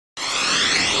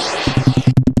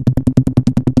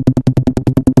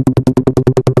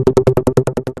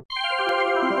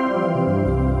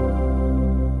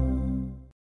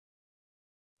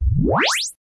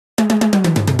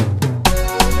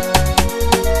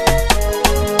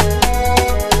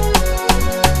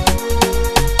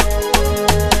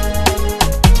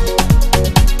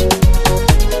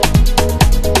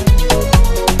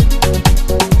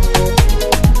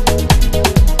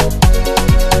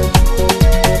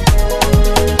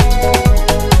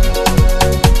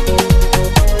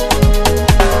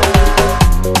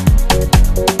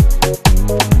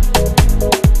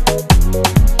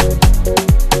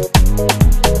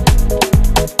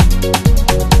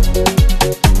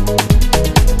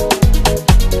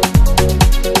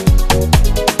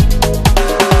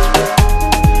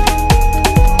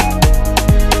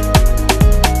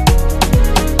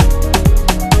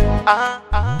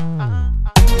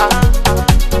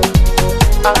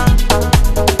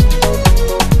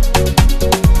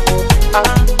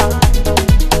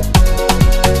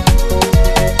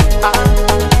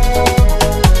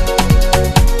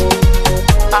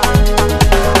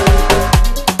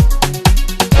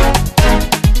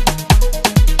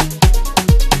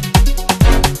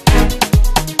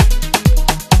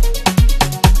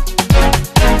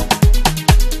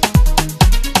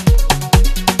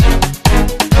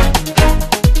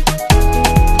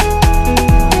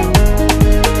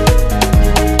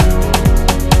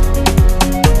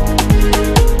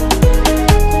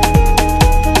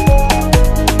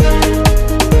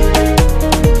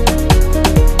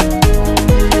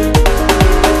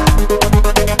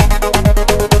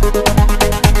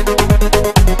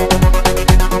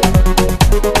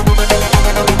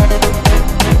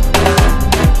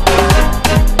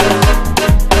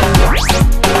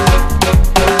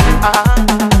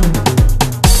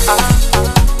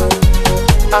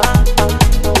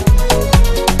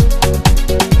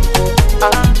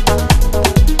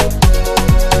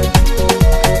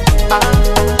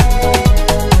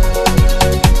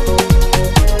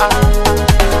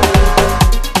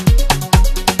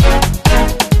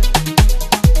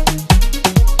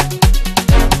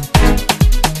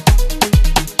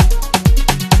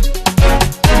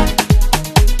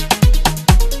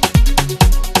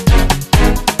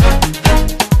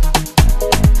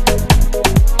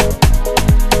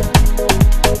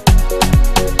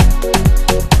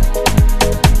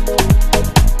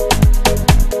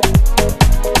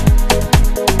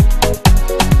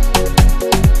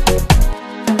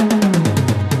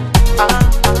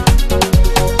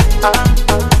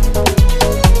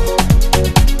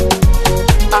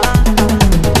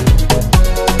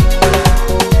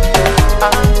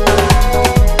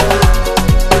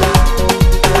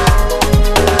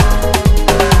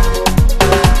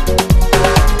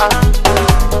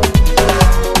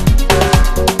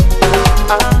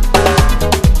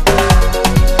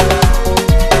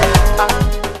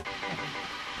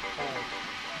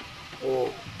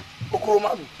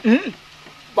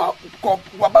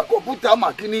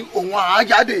makini onwa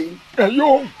ajade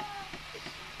yo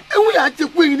ewu ya ti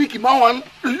ku yin ki ma wan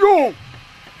yo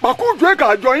baku dwe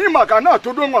ka jo yin maka na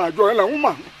to do nwa ajo la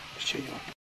uma sheyo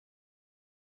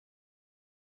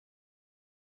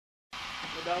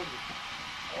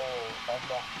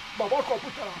baba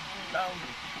computer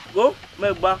go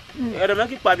megba ere me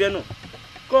ki pa bi enu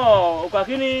ko o ka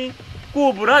kini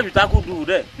ku buraju ta ku du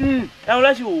de en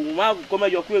le si o ma ko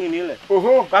mejo ku erin ni le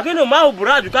oho ka kini ma o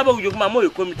buraju ka bo ju ma mo e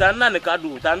komita na ne ka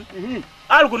du tan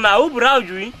algu na o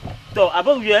buraju yi to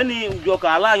abo ye ni ujo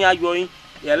ka ala anya jo yin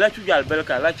ye le tu jal bel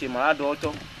ka la che ma do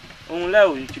to ohun le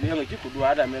o ti le ti ku du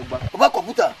ada megba baba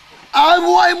computer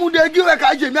awu ai mu de giwe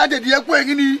ka je mi ade de ku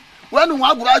erin ni wenu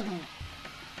wa buraju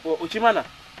o chimana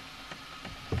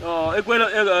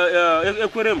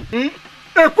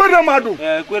ekwere madu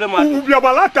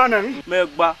ubiabalata nen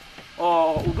megba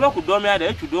udoku do mi ada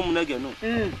echudo mu nege no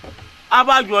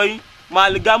abajo yi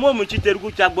maligamo mu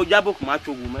chitergu chagbo jabo kuma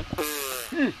chogu me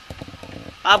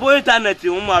abo internet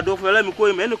un ma do fele mi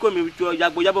ko mi eni ko mi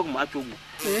jagbo jabo kuma chogu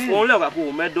on le ka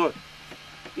ko me do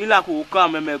ila ko ka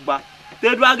me megba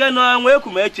tedu age no enwe ku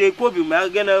me che ko bi me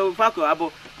age na fako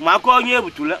abo ma ko yin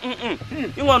ebutule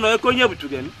inwo no e ko yin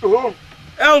ebutuge ni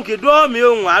enke do mi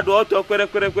ohun ado to kwere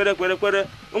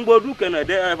ngbodu kene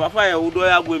de fafa ya udo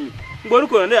ya gwemi ngbodu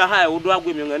ko ne ha ya udo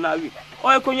agwemi nge na wi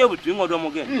o e ko yin ebutu ngodo mo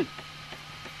gen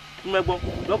mmegbo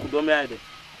do ku do mi ade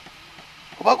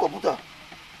baba computer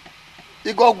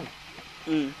igogu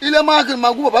ile ma ke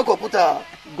magu baba computer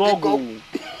gogu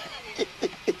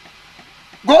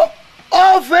go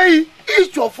ofei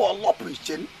each of all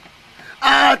operation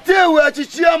atewe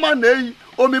chichiama nei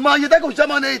omi ma yeta ko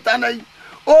chiama nei tanai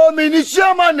omi ni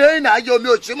chiama nei na yo mi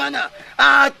o chimana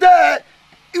ate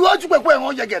iwo ju pepe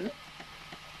won je gen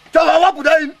to wa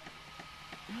buda yin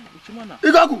chimana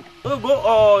igagu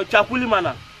go chapuli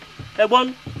mana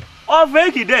egbon o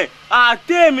fake de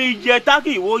ate mi je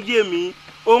taki wo je mi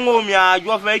ohun omi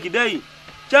ajo fake de yi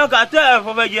cheka te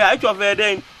fo fe je a cho fe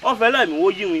de o fe la mi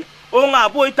wo ji wi ohun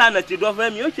abo internet do fe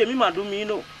mi o che mi madu mi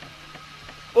no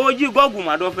oji gogu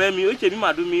ma do fe mi o che mi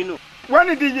madu mi no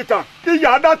when digital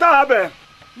iya data abe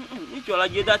ichola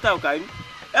je data o kai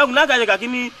e kuna ka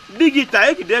kini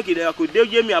digital kide ko de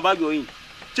je mi abajo yin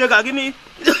che ka kini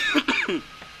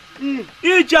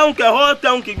i chaun ke ho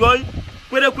taun ki goy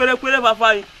kwere fa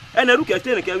fa ene ru ke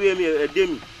ten ke wi mi de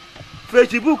mi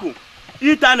Facebook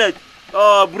internet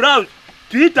browse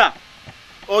Twitter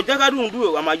o jagadu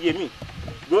ndu amaje mi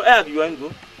go e yo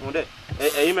ngo onde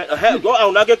me go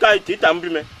awon na ke kai Twitter mbi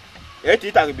me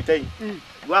Twitter ke bitei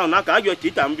go awon na ka ajo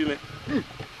Twitter mbi me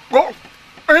go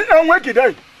enwe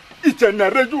kidai iche na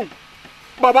reju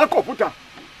baba computer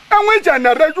enwe iche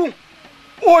na reju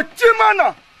o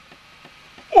chimana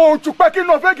o chupaki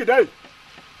no fe kidai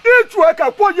itu e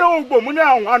ka poje ogbo mu ni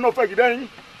awon anofe kidai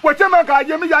weche me ka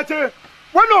je mi ya che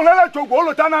wonu lele chogbo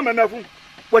lo tana menefu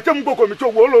weche mgboko mi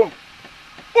chogbo lo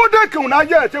o de ke una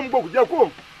je che mgboko je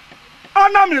ko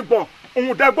ana mi gbo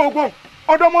ohun de gbogbo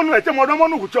odomonu eche mo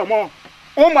odomonu ku chomo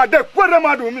o ma de kwere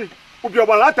madu mi ubi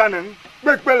obalata nen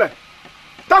gbepele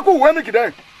taku we mi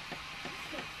kide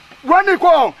wani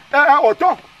ko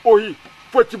oto oyi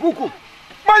Facebook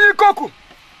mayi koku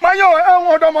mayo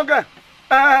odomoge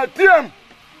tm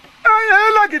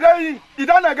la kide yi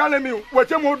idana gale mi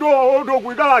weche mo do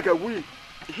gu igala ke wi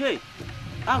hey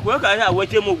agwe ka ya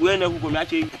weche mo gu ene ku mi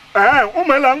ache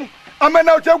umelan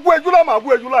amena oche gu ejula ma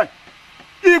gu ejula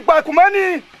igba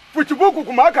kumani Facebook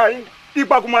kuma kai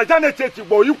igba kuma jane chechi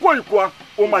gbo iko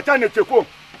o ma jane cheko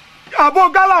abo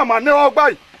gala ma ne ogba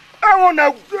yi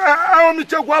ehun mi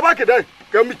chegwa abakede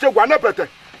ke mi chegwa na pete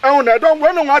ehun na don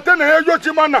wenu ate na ejo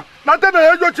chimana na ate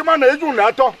na ejo chimana eju na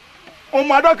ato o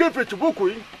ma do ke Facebook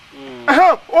yi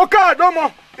o ka do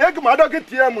mo e ki ma do ke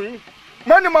tie mu yi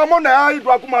mani ma mo na ai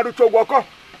do akuma do chogwo ko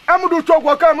amudu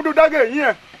chogwo ko amudu dage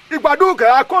yin igbadu ke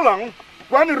akola hun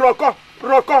wani roko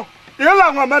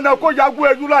yela won me na ko yagu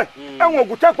eju lai ehun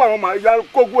ogun tepa won ma ya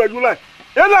ko gu eju lai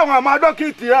yela won ma do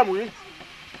ke tie mu yi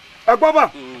egbo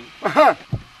ba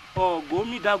go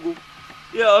mi dago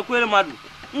ye okwere madu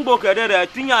ngbo kedere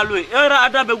tinya lo era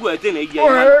adabegu ete na ije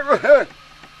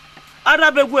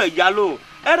adabegu ejalo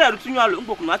era tinya lo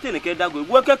ngbo kuna ate na ke dago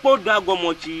egwu ke po dago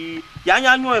mochi ya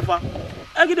nya nyu efa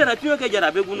egidere tinya ke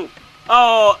jara begu no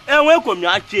enwe ko mi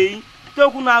ache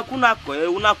to kuna ko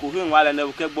una ko hin wale na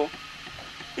ke gbo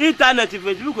internet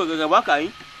Facebook gege ba kai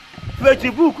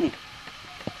Facebook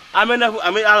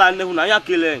ala nehu na ya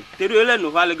kele teru ele no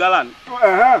vale galan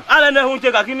ala nehu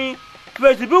che ka kini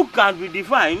Facebook can be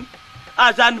defined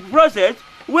as a process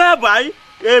whereby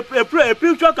a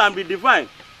picture can be defined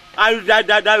and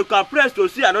that you can press to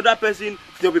see another person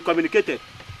to be communicated.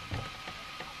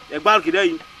 Egbal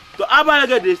kidai So abale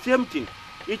get the same thing.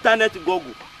 Internet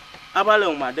Google. Abale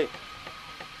umade.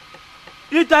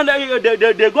 Internet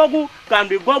the Google can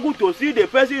be Google to see the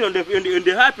person in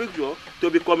the high picture to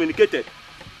be communicated.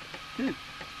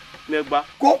 Megba.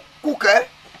 Kuke.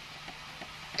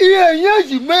 Iye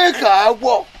yeji make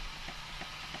agwo.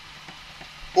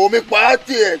 Omi pa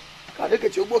ti e. Kade ke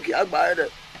ti ogbo ki agba ere.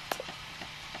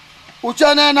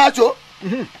 Uchana nacho.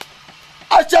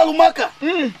 Achalu maka.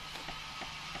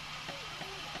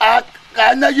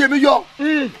 Akana yemi yo.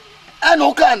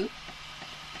 Eno kan.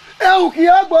 Ewu ki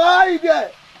agba ide.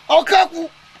 Okaku.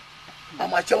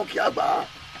 Amacha ki agba.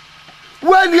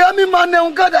 When yemi mane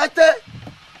unkada te.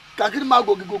 Kakiri ma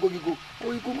go.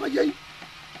 Ko iku ma ye.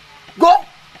 Go.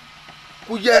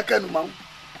 Ku ye kenu ma.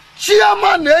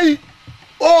 Chairman ei.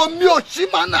 O mi o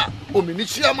chimana. O mi ni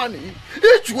chairman ei.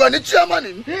 Ichu ani chairman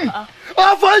ei.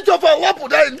 Afa ijo fa wapu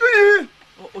dai.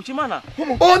 O chimana.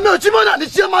 O mi o chimana ni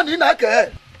chairman ei na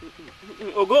ke.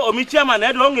 Ogo o mi chairman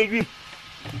e do ngewi.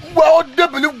 Wa o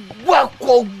debele wa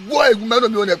ko wo egun me no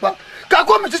mi o nepa. Ka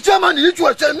ko mi ti chairman ei ichu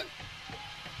o chen.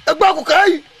 Egba ku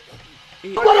kai.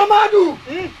 Okoro madu.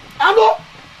 Alo.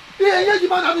 Iye yeji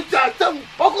mana ni chatem.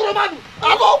 Okoro madu.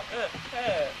 Alo.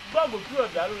 Gogo kuro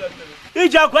bialu le tele.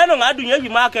 Ija ko eno ngadu yeji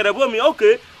ma kere bo mi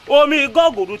okay. Omi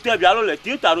Google du te bialu le,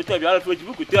 Twitter du te bialu,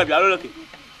 Facebook te bialu le.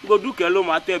 Go du ke lo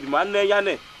ma te bi ma ne ya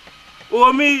ne.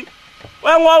 Omi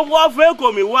wo fe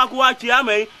ko mi wa ku wa chi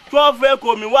ame, to fe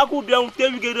ko mi wa ku de un te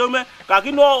bi gere me, ka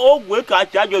ki no ogwe ka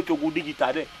cha jo togu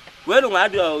digital de. We no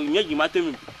ngadu yeji ma te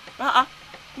mi.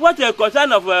 What a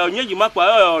concern of yeji ma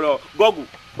pa Google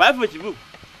by Facebook.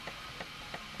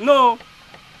 No.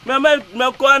 Me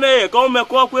ko ne ko me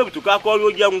ko ku ebutu ka ko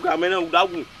lo je un ka me na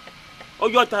udagun.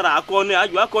 Ojo tara akọ ni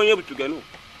aju akọ yen ebutu genu.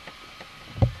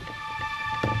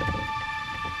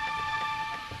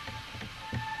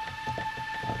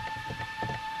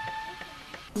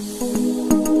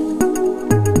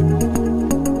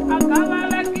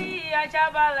 Akabale ki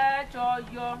achabale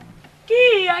choyo.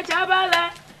 Ki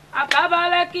achabale.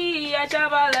 Akabale ki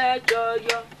achabale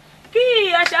choyo.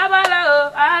 Ki achabale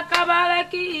o. Akabale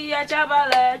ki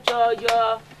achabale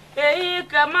choyo. Ei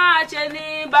kama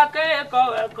cheni bake ko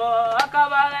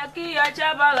akabale ki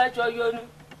achabale choyo nu.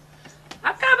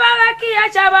 Akabale ki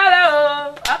achabale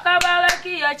o. Akabale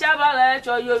ki achabale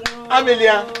choyo nu.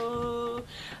 Amelia.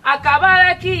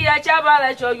 Akabale ki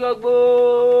achabale choyo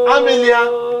gbo. Amelia.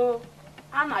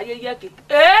 Ana yeye ki.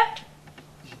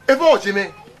 Ebo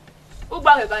ochime.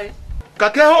 Ugba ke kai.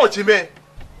 Kake ho ochime.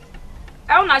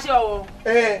 Una se owo.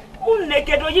 Unne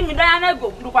kedo yimi dana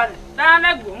go mdukwane.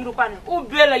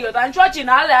 Ubele yo dan church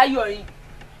na ale ayo yin.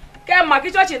 Ke ma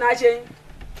ki church na se.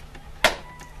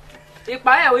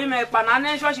 Ipa e wi me pa na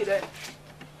ne church de.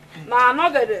 Na no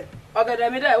gede. Ogede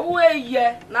mi de uwe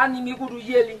ye na ni mi kudu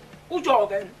yeli. Ujo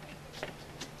ogen.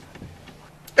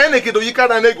 Ene kedo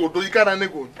yikara nego, do yikara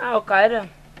nego. O kaire.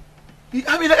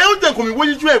 Amelia, e unte ko mi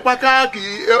woyi ju e pa ka ki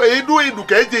edu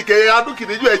ke je ke adu ki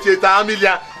deju e che ta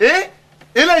Amelia.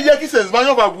 Ele ye ki sense ma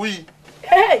yo ba wi.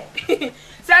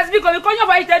 Says because we konyo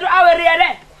ba itedu awere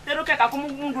ere. Tedu ke ka ku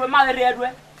mundu ma awere edu.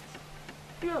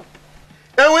 Yo.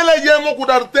 Enwele ye mo ku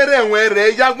dar tere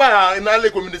enwere ya gba na le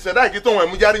community da ki to won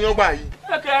mu jari yan gba yi.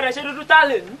 O kere se dudu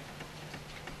tale.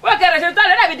 O kere se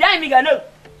tale na bi dai mi ga no.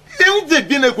 E unte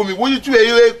bi ne ko mi woyi ju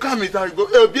e ka mi ta go.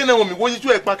 E bi ne wo mi woyi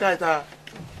ju e pa ka ta.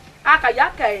 Aka ya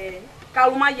ka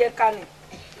kaluma ye kani.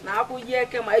 Na ku ye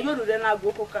ke ma yoru de na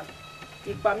go ko kan.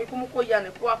 Ipa mi kumu ko ya ne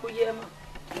ko aku ye ma.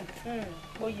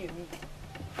 O ye mi.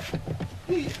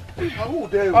 Awu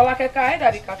de. Ola ke ka e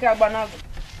da di ka ke agba na go.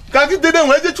 Ka ki dede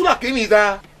won e je tula ke mi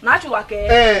ta. Na chuwa ke.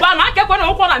 Ba na ke ko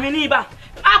na ko na mi ni ba.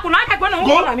 Aku na ke ko na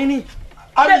ko na mi ni.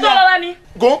 Te do la ni.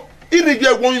 Go. Iri bi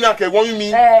egbon yin na ke won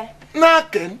mi. Na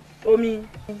ken. Omi.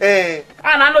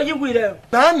 Ana no yingwi de.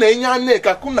 Na na nya na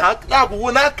ka ku na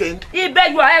abuwo na ken.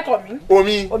 Ibe ju aye ko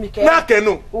mi. Omi ke. Na ken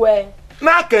no. We.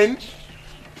 Na ken.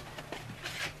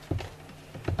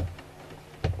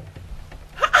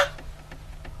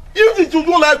 You did you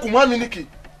don't like humanity.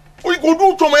 We go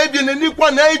do to my bien ni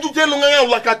kwa na eju je lo nga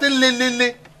la ka te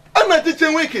lelele. Ana ti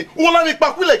chen weke. Wo la mi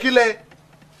pa ku le kile.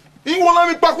 Wo la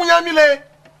mi pa ku nya mi le.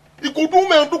 Ikodu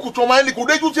me ndu ku to ma ni ko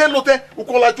deju je lo te.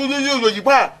 Ukola jo yo yi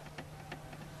ba.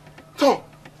 So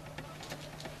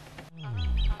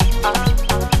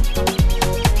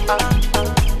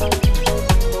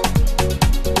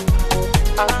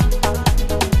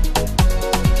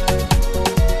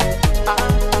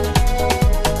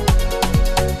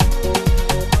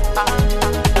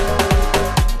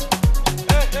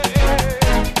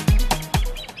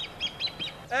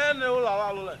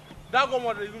Dago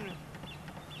mo de yumi.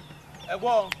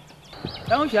 Egbo.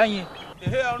 E won hia yin.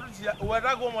 Ehe on ti we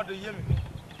dago mo de yemi.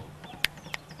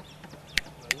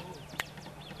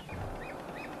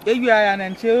 Eyu aya na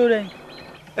nche ore.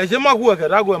 Eje magu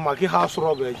ekadago maki house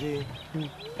rob eje.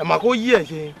 E mako yi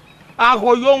eje.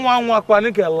 Ago yo nwa kwa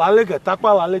ni ke lale ke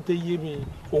takpa lale te yimi.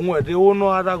 Ohun ede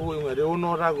wono adago, ohun ede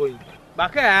wono adago.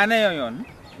 Baka ya na yoyon.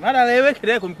 Mada lewe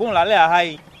kire kun lale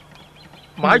ahai.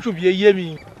 Ma chubi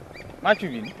yemi. Ma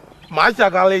chubi. Ma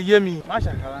chakale yemi. Ma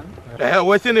chakala.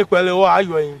 We se ni kwele o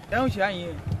ayo yin. E un shi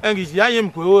ayin. Engi shi ayin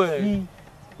mpe o e.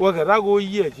 We kadago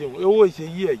yi eje. E wo se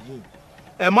yi eje.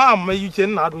 E ma am yu che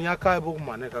na adun ya kai bo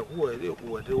ma ne ka ku ede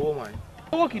wo man.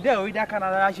 Wo kide o ida kana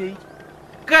la she.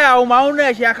 Ka o ma unu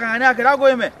e she aka na kadago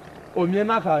ime. O mi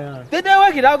na ka yan. Dede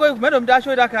we kadago me do mi da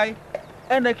show da kai.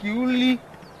 Ene ki uli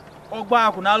ogba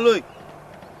akuna loyi.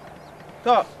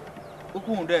 To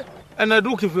ukun de. Ena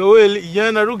du ki fe oeli,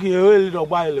 yen na du ki oeli do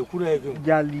gba ile kure ege.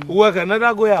 Jali. Uwe ka na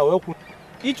dago ya we ku.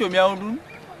 Icho mi awun.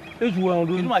 Eju wa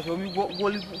ndun. Inu ma show mi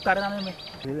goli tare na me.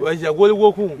 We je goli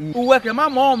wo ku. Uwe ke ma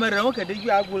mo mere won ke de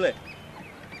ju agule.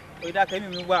 O ida ke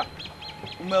mi gba.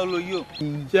 Ume oloyo.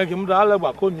 Se ke mu da le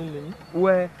gba ko ni le.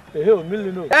 We. Ehe o mi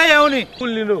le no. Eh ye oni.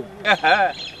 Uli no.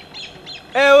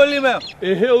 Oli me.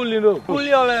 Ehe uli no.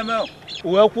 Uli ole me.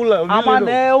 We ku le o mi le no. Ama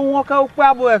ne won ka pa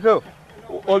abo e ke.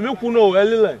 O mi ku no we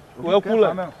le. We ku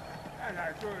le.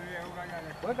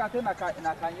 We ka te na ka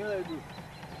nyele du.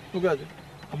 Tuga de.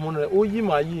 Amone o yi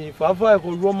ma yi fa fa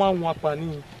ko ro ma nwa pa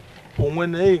ni. Onwe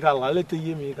na e ka la le te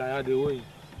yemi ka ya de o yi.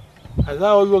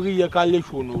 Aza o yo ki ye ka le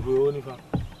shu no ro ni fa.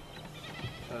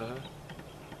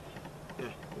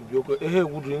 Yoko ehe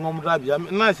gudu ngom dabia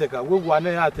na se ka gwegwa na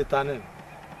ya teta ne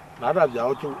na dabia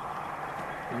otu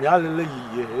nya lele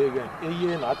yiye ege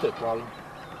eye na tetwalo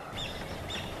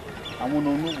Àwọn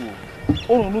onugo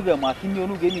onugo ma kini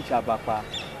onugo ni chabapa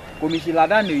komisi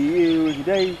lada ni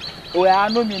ojide o ya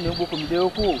no mi ni gbo komide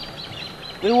oko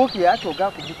ewo ki ya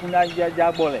toga ko bukun na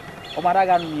jaja gbole o ma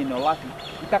daga nu yin no lati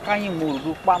ikakanyin mo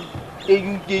ru pam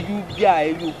eyu jeju bia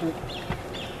eyu ku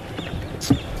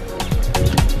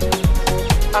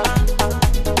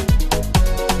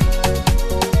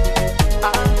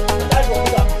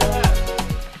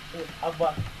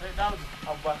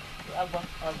Agba, agba,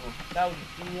 Daud,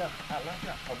 iya,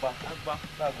 alaka, agba,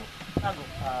 Dago,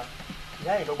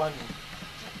 ya ilo bani.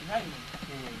 Ya ni.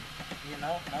 Ni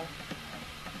now.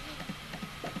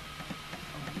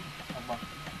 Agba.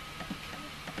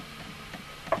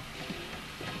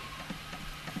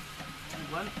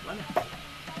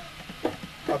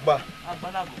 Agba. Agba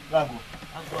Dago.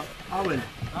 Agba. Awen.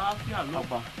 Afia lo.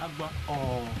 Agba.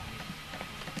 Oh.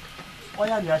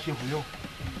 Oya ni a ṣe fuyo.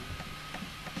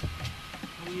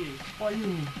 Oye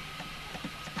ni.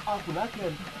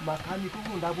 Akulake mechanic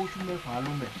ko nda bo su mefa lo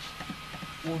me.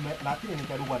 O me la ti ni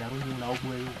keru gbada ro ni na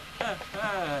ogbo eyo.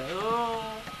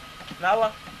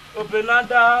 Nawa.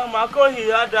 Openada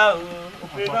makohiada.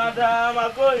 Openada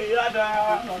makohiada.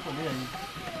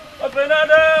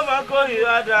 Openada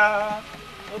makohiada.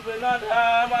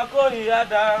 Openada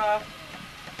makohiada.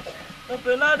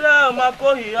 Openada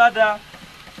makohiada.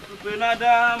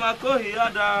 Openada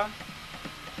makohiada.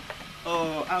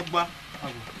 Oh, agba.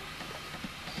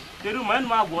 Teru man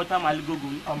ma gwo ta maligogo.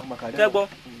 Tegbo.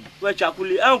 We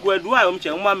chakuli enko edu ayo mche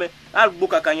nmame. Agbo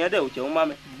kakanya de o che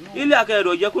nmame. Ile aka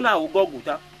ero je kuna wo gogu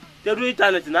ta. Teru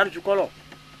internet na ru kolo.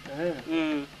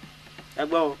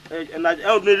 Egbo na e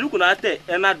odun ru kuna te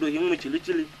e na do hin mu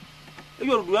chili. E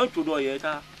yorudu an chodo ye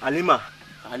ta. Alima.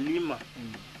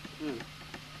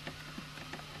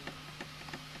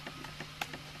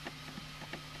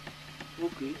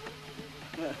 Okay.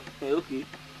 Okay.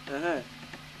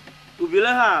 Ubile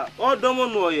ha odomo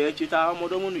nu oye chita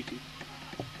omodomo nu chi.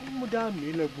 Muda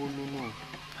mi le bonu no.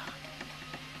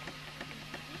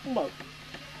 Mba.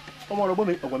 Omo ro bo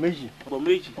meji. Ogbo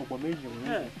meji.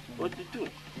 O ti tu.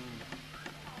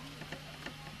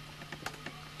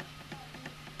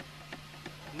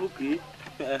 Okay.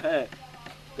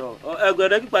 So,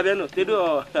 egwere ki pa be no, te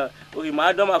do o hi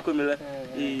ma do ma ko mi le.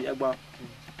 Egba.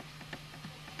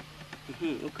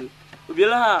 Okay.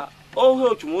 Ubile ha o he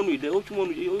otumonu ide,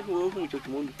 otumonu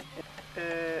otumonu.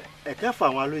 E kefa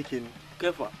àwọn alo ike ni.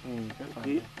 Kefa.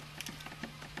 Okay.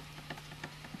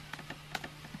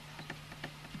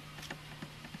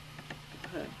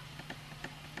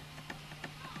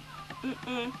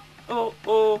 Oh,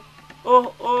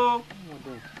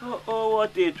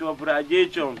 what a trouble.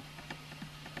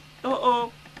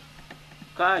 Oh,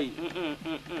 Kai.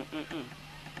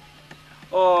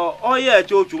 Oh, yeah,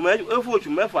 chochu me, efu ochu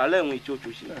mefa le won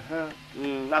chochu si.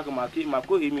 Na ko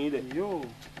mako himi de. Yo.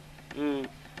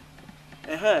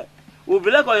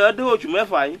 Ubile ko yo de ochu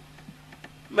mefa yin.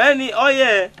 Many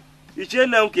oye iche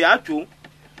na nke achu.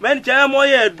 Many che mo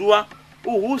ye dua.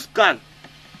 Uhu scan.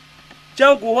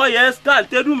 Changu ho ye scan.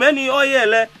 Te du many oye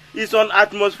le. It's on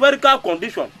atmospherical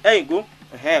condition. Hey, go.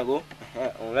 Go.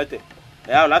 On let it.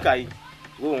 Yeah, like I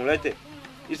go on let it.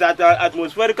 It's at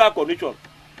atmospherical condition.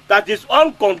 That is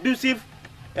unconducive,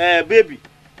 baby.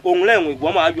 On land with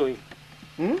one of you.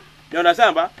 You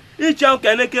understand, ba? Each young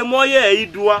can make more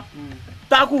idua.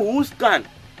 Taku who scan.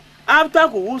 After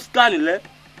who scan le.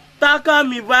 Taka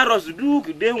mi virus do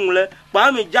ki de hunle.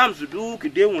 Pa mi jams do ki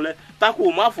de hunle.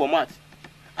 Taku ma format.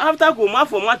 After go ma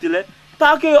format le.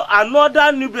 Take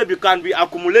another new baby can be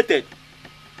accumulated.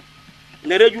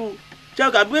 Nereju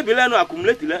check a baby le no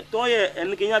accumulate le. Toye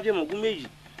enike nya bi mo gu meji.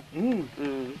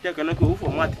 Check na ko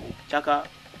format chaka.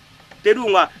 Tedu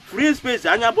nga free space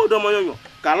anya bodo mo yoyo.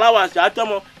 Kalawa si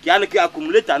atomo ki anike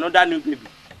accumulate another new baby.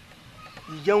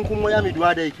 Ijen ku mo ya mi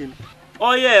duwa da ikin.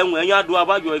 Oye enwe nya duwa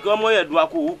bajo e ko mo ye duwa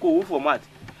ko format.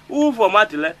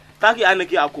 Format le take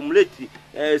anike accumulate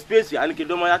space anike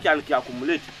do mo ya ki anike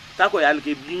accumulate. Tako ya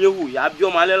nke bi nyehu ya bi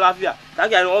o ma le lafia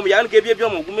tako ya nke bi o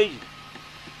mo gu meji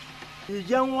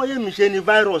ijen won ye mi se ni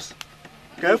virus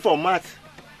ke format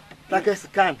take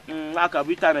scan aka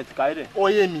bi internet ka ire o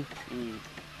ye mi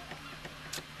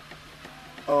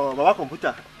baba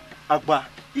computer agba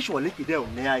isole kide o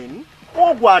ne ayi ni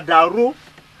o gwa daro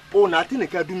o na tin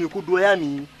ke du mi ku do ya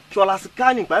mi sola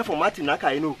scanning pa format na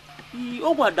ka ino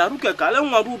o gwa daru ke kale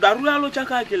nwa ru daru la lo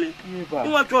chaka kele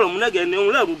nwa choro mu nege ne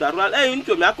nwa ru daru la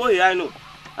nto mi akohe ya no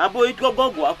abo ito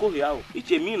gogo akohe ya o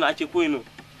iche mi na achekwo ino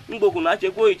ngboku na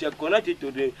achekwo iche connect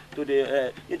to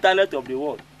the internet of the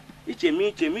world iche mi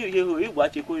ihe ho igwa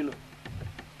achekwo ino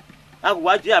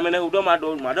agwa ji amene udo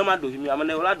mado himi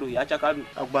amene ola do ya chaka du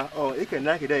agba ike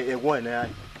na kide egwon na ya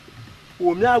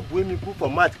o mi agbo mi ku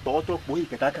format pa o to po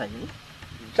ike kaka yin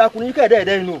sakun ike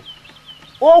de ino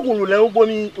ogun le ugbo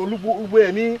mi olugbo ugbo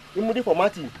emi imudi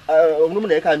formati onum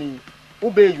na eka mi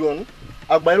ube yon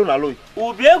agba ilo na loyi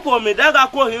ubi eko mi daga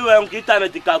ko hiwe nki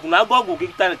internet ka kuna gogo ki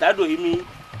internet ado himi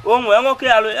ohun enwo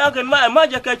ke alo ya ke ma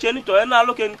je ke che ni to na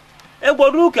lo ke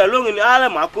egbodu ke lo ni ale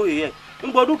ma ko hiye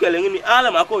ngbodu ke le ni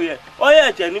ale ma ko hiye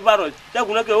oye che ni virus te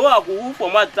kuna ke o aku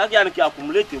format ta ya ni ki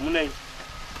accumulate mu nei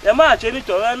e ma che ni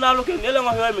to na lo ke ni le ngo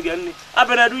hiwe mi ge ni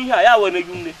abena du ihe ya we na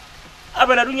yun ni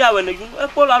abena du nya we na yun e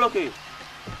ko la lo ke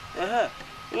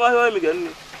nwa hiwe mi ge ni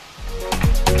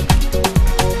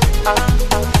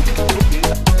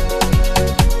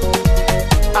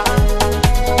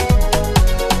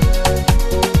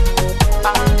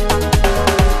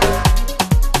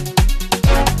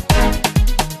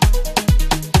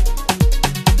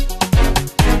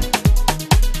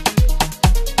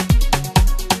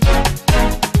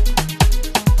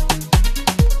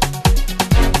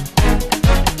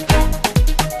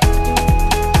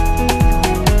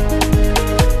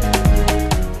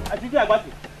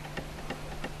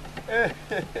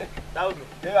lago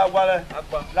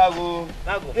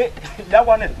ya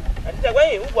gwane atite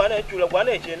gwan ugwa na chule gwa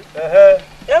na echen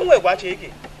enwe gwa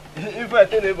cheke ife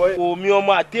tele boy omi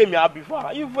omo atemi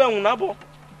abifa ife enwu na bo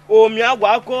omi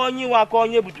agwa ko onyi wa ko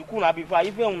onye butuku na abifa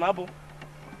ife enwu na bo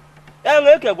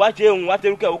enwe ke gwa che enwu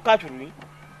ateruke o kachuru ni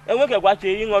enwe ke gwa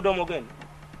che yin odo mo gen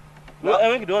no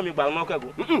enwe ke do mi gba no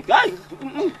kego guys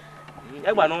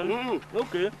e gba no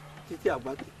okay titi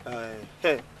agba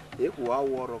eku wa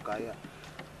woro kaya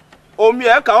omi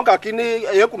e ka onka kini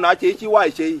eku na che ichi wa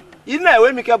ise yi ina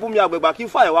ewe mi ke bu mi agbegba ki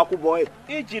fa e wa ku boy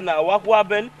iji na wa ku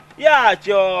aben ya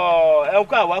cho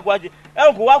enku wa ku aje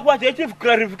enku wa ku aje chief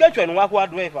clarification wa ku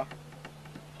advice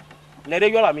nere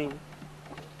yola mi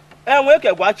enwe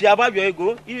ke gwa chi ababio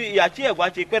ego ya chi e gwa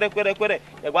chi kwere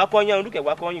e gwa ko yan ru ke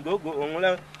gwa ko yin go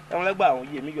onle enle gba awon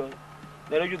ye mi yo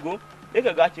nere ju go e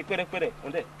ke gwa chi kwere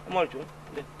onde mo cho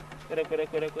onde kwere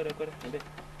onde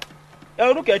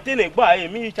eru ke te ne gba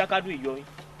emi chakadu iyo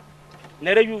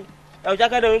nere ju e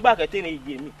chakadu mi gba ke te ne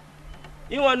ije mi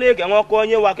iwon ne ke won ko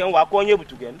onye wa ke wa ko onye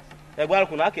butugen e gba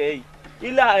ku na ke yi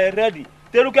ila ready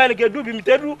teru ke ni ke du bi mi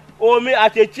teru omi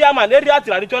ate chairman area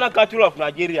traditional culture of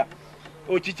Nigeria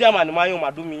o chi chairman ma yo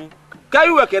madumi kai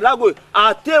we ke dago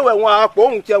atewe won apo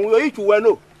ohun cheun yo ichuwe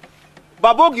no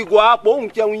babogi go apo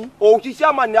ohun cheun o chi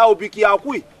chairman na obiki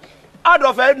akui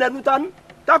adofe nenutan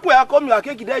takwe akomi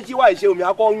akekide ji wa ise omi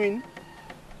akoyun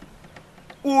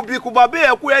ubi kubabe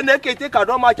eku ene kete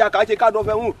kado ma chaka che kado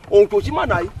fe hun ohun to si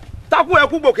manai taku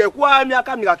eku gboke ku ami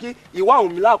aka mi kaki iwa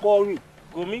ohun mi la ko orun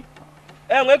gomi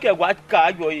enwe ke gwa ka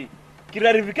ajo yi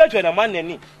clarification na man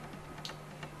ni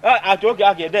atoke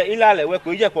akede ilale we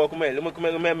ko je ko kuma ele mo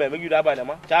kuma me yuda ba na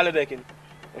ma chale de kin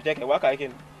o che ke wa ka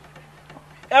kin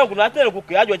enku na tere ku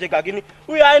ke ajo che ka kini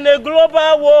we are in a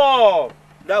global war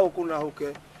da oku na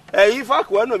hoke ifa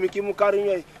ku eno mi ki mu kari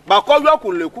yen ba ko yo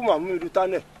ku le ku ma mu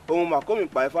irutane ohun ma ko mi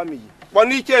pa family po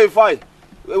ni che ifa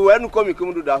we nu komi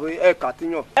kumdu da ho e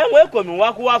katinyo enwe komi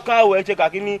waka we che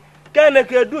kakini kene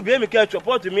ke do be me ke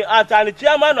support me as an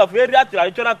chairman of area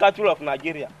traditional council of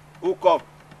Nigeria uko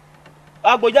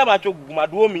agboja ma chogu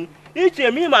maduo mi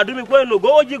iche mi madumi ko no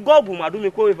go oji gogu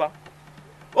madumi ko ifa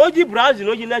oji brazil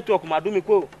oji network madumi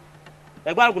ko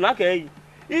egba ku na ke yi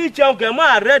iche o ke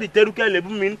ma ready teruke lebu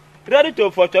min ready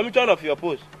to for submission of your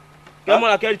post ke mo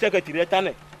na ke secretary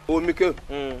tane o mi ke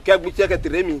gbi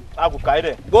secretary mi agu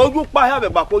kaide goju pa ha be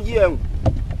gba ko yi ehun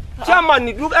chairman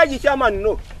ni du eji chairman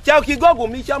no che ki gogu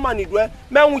mi chairman ni du e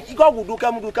menwu ki gogu du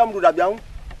kemdu da bian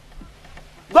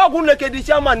gogu le ke di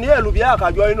chairman ni elu bi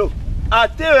aka jo ino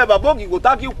atewe babogi go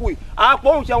taki ku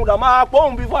apon se unda ma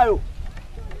apon bi fa yo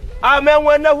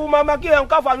amenwe ne hu mama ki en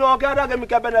ka fa yo ke ada ke mi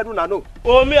ke benedu na no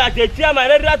o mi ate chairman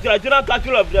area traditional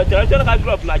council of the traditional council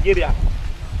of Nigeria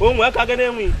o nwe ka gene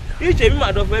nwi iche mi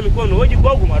ma do fe mi ko no oji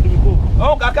gogu madumi ko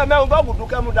o ka ke me gogu du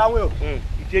kemu da we o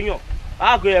itenyo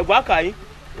ago egwa kai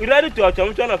ready to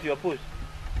submission of your post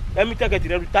emi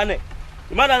secretary ru tane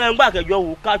imana na ngba ke jo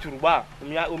wu ka churuba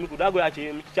omi ku dago ya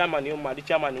che chairman ni o ma di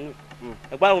chairman ni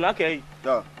egba una ke yi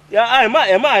ya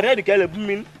am I ready ke le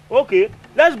bumin okay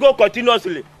let's go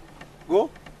continuously go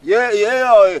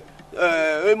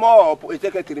ye mo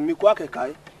secretary mi kwa ke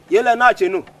kai ye le na che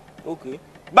no okay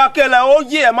ba ke le o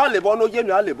ye e ma le bo no ye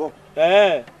mi a le bo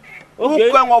okay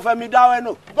o ko won fe mi da we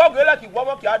no gogo le ki gbo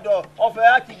mo ki ado o fe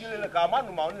a ti gile ka ma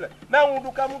nu ma nle me un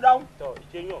du ka mu da to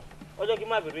itenyo ojo ki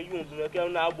ma bere yun du ke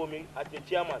na agbo mi ate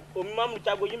chairman o mi ma mu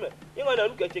chagbo yi me ingo na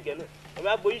lu ke che ke no o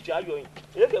ma agbo yi cha ayo yin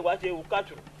e ke wa che u ka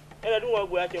churu ene du won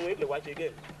gbo ya che won ke wa che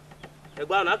ke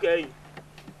egba na ke yi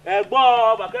egbo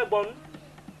ba ke gbon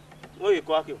o yi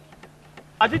ko ake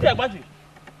ati te egba ti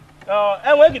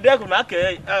enwe ki de ku na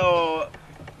ke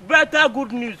better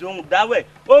good news on that way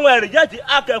o we reject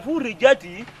akefu reject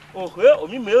ohe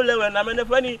omi me o lewe na me ne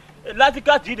fani lati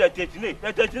ka ti de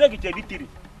 39 ki che di 3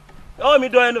 o mi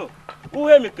do eno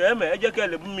uhe mi ke me eje ke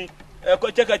lebu mi e ko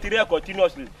secretary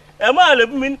continuously e ma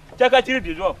lebu mi secretary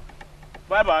dissolve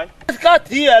bye bye ka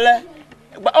ti ele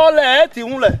ole e ti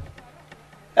unle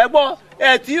egbo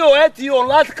e ti o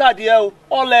last card ye o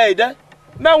ole ide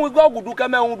menwu gogu du ke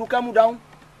menwu du ke mu down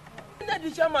ne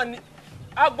di chairman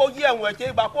agboye enwe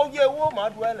che gba ko ye wo ma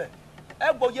du ele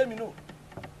egboye mi no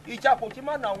icha ko ti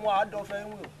ma na won ado fe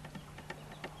nwe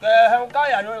ke he ka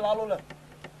ya yan la lo le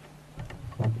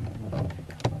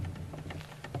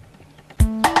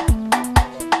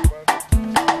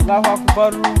Allahu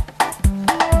akbar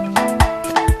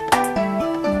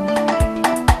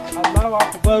Allahu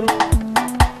akbar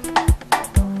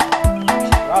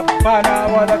Rabbana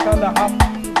wa lakal hamd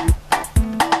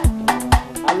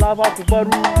Allahu akbar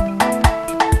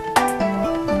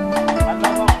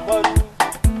Allahu akbar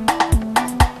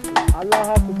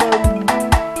Allahu akbar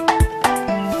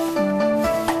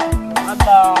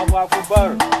Allahu akbar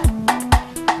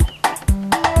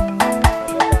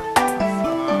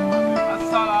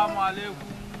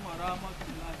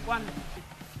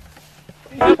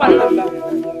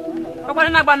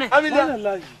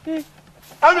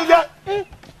Amilia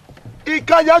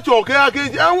ikaja choke ake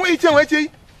enwu iche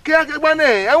wechi ke ake gba na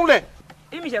enwule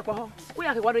imi je ko ho ku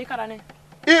ya ke wado ikara ne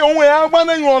onwe ya gba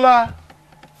na yola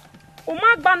o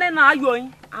ma gba ne na ayo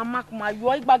yin amakuma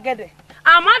yo igba gede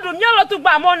amadu mi lo tu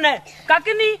gba mo ne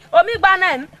kakini omi gba na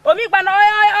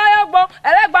oyo gbo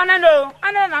ele gba na no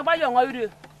ane na gba yo won ire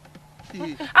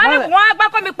ani ku won agba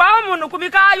ko mi pa o mu nu ku mi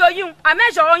ka ayo yin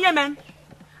amejo onye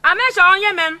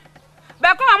men be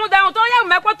ko amu da to ya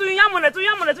me ko tu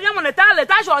yamune tale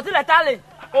ta short le tale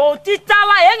o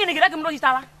titala yin ni gide ki mo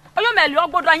titala oyo me le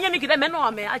ogbodo anye mi gide me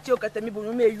no me achi okete mi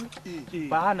bu me yu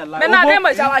Subhanallah me na de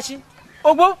mo jawashi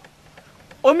ogbo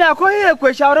omi akoye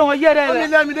ekwe shawre won yere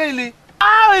Amilia mi de ile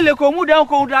ile ko mu da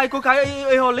ko da ko ka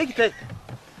e ho lekite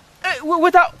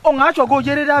weta on acho go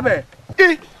jere da be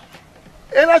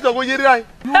e la so go yeri ai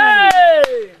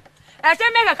e se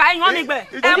me ka yin oni gbe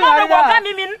e mo do go ga mi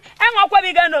e won kwa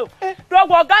mi gan no do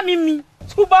go ga mi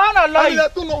Subhanallah Amilia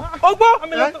tu no ogbo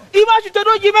ima ju to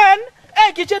do ji men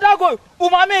ki che dago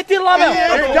umame ti la me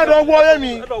ja do wo ye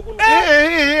mi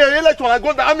le to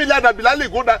go da Amilia da bilale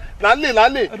go da na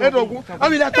le e do gun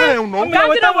Amilia ta e no ka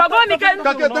ti do go mi kan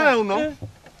ka ke ta e no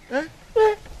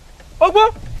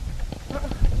ogbo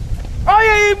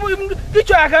oye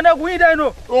icho aka na gun ide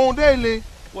no ohun de ile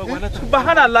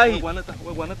Subhanallah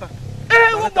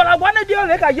ubara gwana di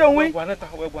ole ka je onwe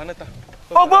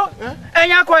ogbo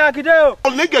enya ko ya kide o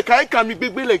lege kai ka mi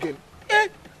gbegbe lege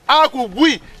a ku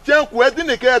bui je ku e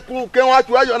din ke tu ke won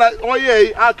atu ayo na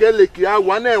oye a ke le ki a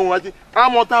wa na ehun ati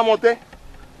amote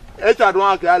e cha do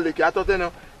a ke a le ki atote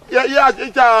na ya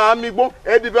cha amigbo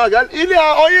e di be ga ile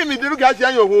oye mi diru ga se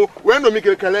ayo ho we no mi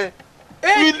kekele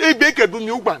Igbe kedu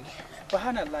mi ugban.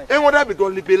 Subhanallah. E won da be do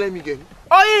libele mi gen.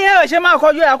 Oyi he se ma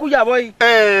kojo akuja boy.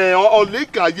 O le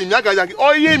ka ye mi aga ya ki.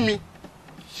 Oye mi.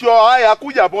 So aya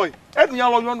akuja boy. Edun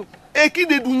yan lojo nu.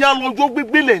 Ekide dun yan lojo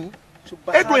gbegbele ni.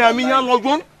 Edun yan mi yan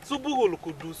lojo. Subu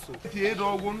olukuduso. Ti e do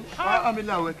ogun.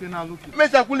 Amela we ke na loki.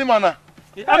 Mesa kuli mana.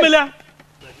 Amelia.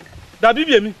 Dabi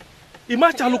bi emi.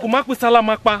 Ima chaluku ma pe sala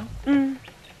ma pa.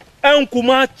 Enku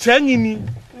ma chenyi ni.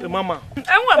 Mama.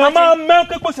 Mama me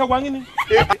ke po se wa ngini.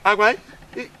 Agba.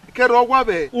 Kero ogwa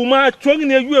be. Uma chongi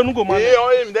ni eyu enu go ma.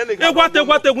 Oye mi den ne.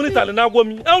 Egwate guni tale na gwo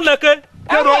mi. E leke.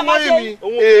 Kero ogwa mi.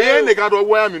 Ne ga do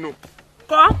ogwa ya mi no.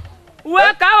 Ko. We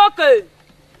ka oke.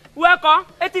 We ko.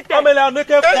 Etite. Amelia ne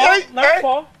ke ko na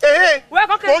ko. We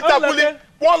ko ke. Ko tapuli.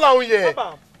 Won la un ye.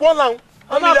 Won la un.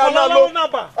 Amelia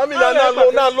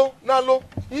na lo.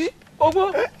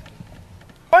 Ogbo.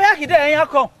 Oya kide yan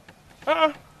ko.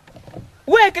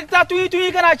 We ke ta tu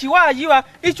kana chi wa yi wa.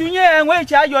 Ichunye enwe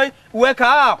chi ayo we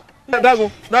ka.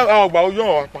 Dago, na ogba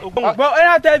oyo apa. Ogbo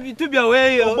era te bi tu bi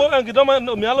we yo. Ogbo engido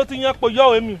mi alo tin yan po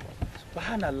yo emi.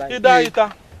 Subhanallah.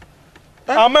 Ita.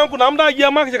 Amanku na mda ye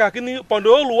mak jaka kini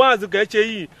pondo oluwazi ga eche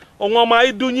yi. Onwo ma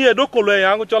idunyi edokolo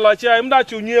ya ngu chola chi ai mda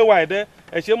chi unyi wa ide.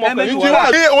 Eche mo ko yi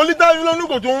wa. Only time you no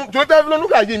go to time you no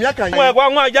ga je mi aka yin. Mo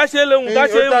gwa ja se le un ga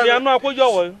se mi anu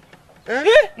akojo wo.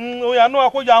 O ya nu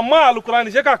akojo ama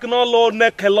alukurani se ka kina lo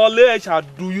ne kelo le e sha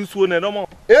du yusu ne no mo.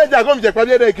 Ja go mi je pa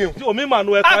bi de kin. O mi ma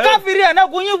nu e ka. Akafiri e na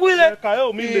gunyin gwile. Ka e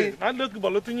o mi le. Na ndo ki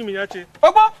bolo tin mi ya che.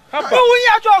 Ogbo. Owun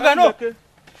ya cho ga no.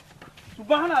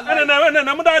 Subhanallah.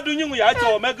 Na mda du nyin ya che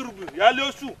o megrubu ya le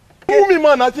osu. Umi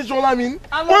ma na ti so la mi.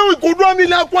 Won ko do mi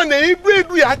la kwa ne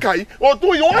edu ya kai. O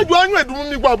to yo waju anu edun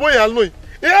mi gba boya lo yi.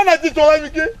 E na ti so la mi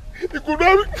ke. Ikudo.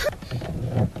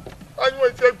 Anu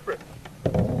e se pe.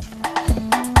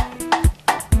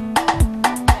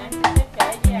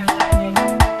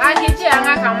 Agiji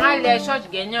anga kama le church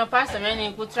genyo pastor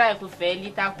meni ku try ku fe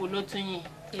lita ku lotunyin.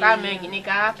 Ka me gini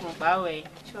ka kun pa we.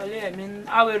 Chole emin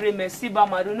awere mesi ba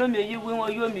madu no me yiwe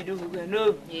won yo mi do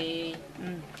no.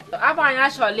 Aba anya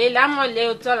chole la mo le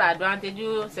o to la do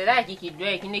anteju se la kiki do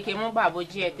e kini ke mu babo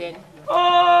ji eten.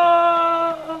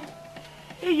 Oh.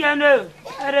 Iye no.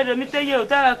 Ere do mi te ye o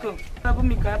ta ko. Abu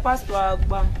mi ka pastor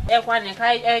agba. E kwa ni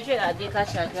ka e je ade ka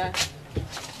shaga.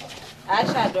 A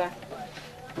shadwa.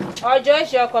 Ojo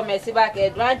ise oko mesi ba ke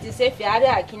do anti se fi are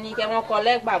akini ke won ko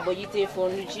legba boji te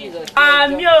fonu Jesus.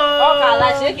 Ami o. O ka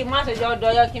la se ki ma se jo do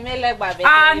yo ki me legba be.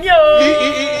 Ami o.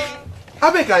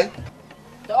 Abekai.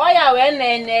 Oya we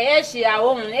ne e se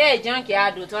awon e jan ki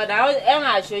adu to da e ran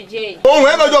asoje. Ohun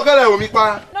e lojo kele o mi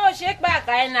pa. No se pa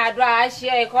ka ina adu a se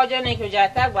e kojo ni ki oja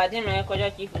tagba din me kojo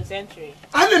ki full century.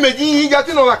 Ale meji yin ja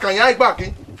ti no la kan ya igba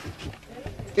ki.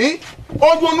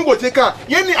 Ojo onu go te ka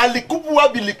ye ni alikubuwa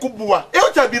bilikubuwa e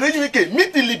o tabire yin ke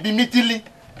mitili bi mitili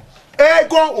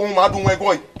ego ohun ma dun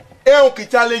ego yi e o ki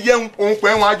chale yeun ohun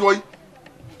pe won ajo yi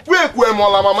we ku e mo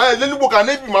la mama e lelubo ka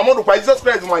ne bi mama do pa Jesus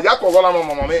Christ ma ya ko la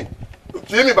mama me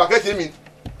ti mi ba ke ti mi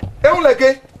e un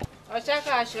leke O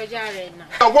chaka asoja re na.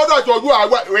 agbodo joju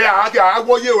agwa we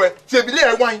agwo ye we se bile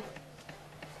e wan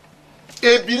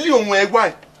ebili ohun egwa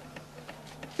yi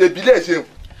ebile se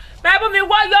Bẹ́ẹ̀ mi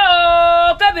wọ́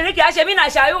yóò kébìrì kìí ṣe mí náà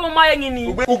ṣàyẹ̀wò ọmọ ẹ̀yìn ni.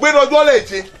 Ugbe lọ́jọ́ lè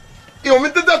ṣe. Ìhun mi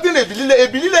tẹ́tẹ́ tí lè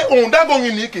ebìlílẹ̀ òun dágbò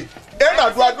yìí ní ìkè. Ẹ máa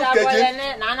dún adún kẹjẹ.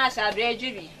 Nana ṣàdúrà ẹjú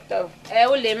bì. Ẹ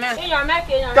ó lè mẹ́. Iyàn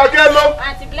mẹ́kẹ́ yan. Kàkẹ́ lọ.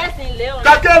 Àti blessing lé òun.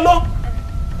 Kàkẹ́ lọ.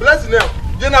 Blessing náà.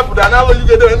 Jẹ́nà bùdà náà lọ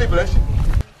yúgẹ́dẹ́ rẹ̀ ní blessing.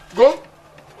 Go.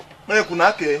 Mẹ́rin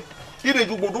kùnà kẹ́. Ìdè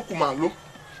ju gbòdú kùmà ló.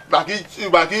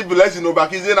 Bàkí blessing o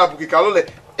bàkí Jẹ́nà bùkìkà lọ́lẹ̀.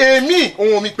 Èmi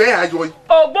òun mi pẹ́ àjọ yìí.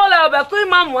 Ògbólẹ̀ ọbẹ̀ kí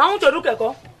máàmù àwọn tòdú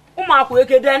kẹ̀kọ́. Umu aku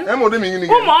eke den. E mo de mi ni.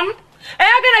 Umon. E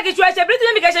ya gene ki chueche briti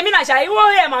mi ke se mi na sha iwo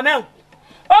he ma me.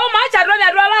 O ma cha dro mi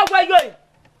adro la gwa yo.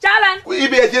 Chalan.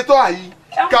 Ibi eje to ayi.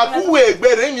 Ka ku we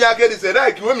egbere mi agede se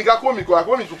dai ki we mi ka ko mi ko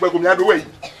ako mi tupe ko mi ado we.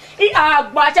 I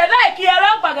agba che dai ki e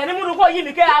lo gba gani mu ko yi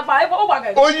mi ke agba e ko gba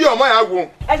gani. O yi o ma ya wo.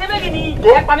 E se be ni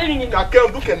e pa mi ni. Ka ke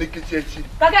ndu ke ni kichechi.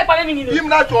 Ka ke pa mi ni. Yim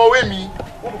na to we mi.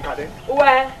 O du kade.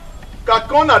 We. Ka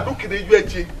kon na du kide ju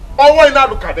echi. Owo ina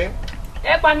du kade.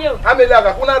 E pa mi o. Amele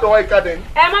aga kuna do wa ikade.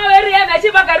 E ma we ri e me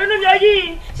ti ba gadu nu mi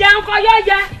oyi. Se nko yo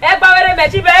ye e gba were me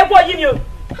ti be e ko yi mi o.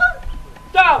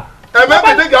 To. E me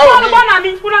be de ga o mi. Ko na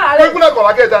mi kuna ale. Ko kuna ko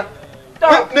la keta. To.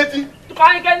 Neti. To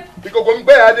kan ken. Iko ko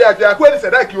mbe ade ate akwa ni se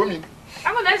dai ki o mi.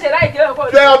 Ako na se dai ki o ko.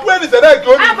 Je akwa ni se dai ki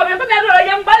o mi. Ako me be do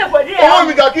ye mba le ko di e. O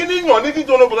mi ka kini yan ni ti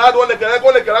tono bula do ne kere ko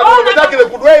le kere ko be ta kire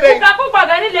kudu e de. Ka ko gba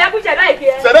gani le ku se dai ki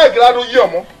e. Se dai ki la do yi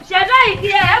omo. Se dai ki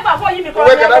e gba fo yi mi ko.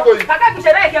 We kere ko yi. Kaka ku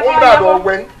se dai ki ko. O da do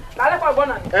wen. Lale ko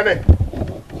gbona. Ene.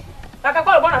 Kaka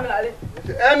ko gbona mi lale.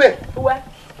 Ene. Uwe.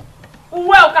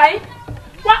 Uwe o kai.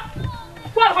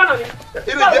 Kwa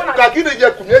Kaki ni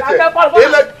je kumete.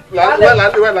 Ele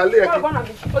la le eki.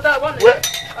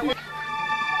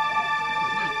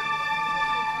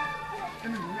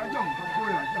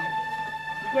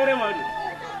 Kwere madu.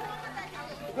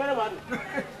 Kwere madu.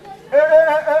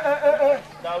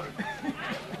 Daud.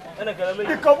 Ana kala me.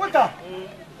 Ikobuta.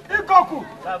 Ikoku.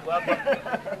 Agba agba.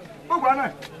 Gbogbo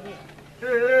na.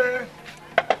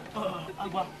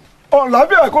 Agba. O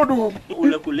labi akodu.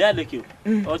 Ole kule adeke o.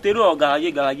 O teru oga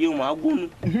aye garaje o ma gbonu.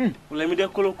 Ole mi de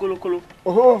kolo.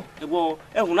 Oho. Ego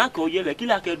ehun na ka oye le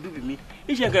kila ke dubi mi.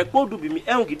 Ise ke po dubi mi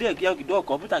ehun kide ki ehun kide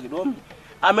computer kide o mi.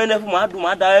 Amene fu ma du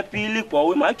ma da pili po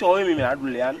we ma cho we mi na du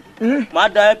le an. Ma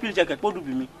da pili je ke po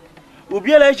dubi mi.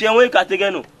 Obi ele se won ka tege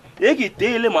no. E ki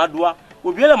te ile ma duwa.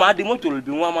 Obi ele ma di moto le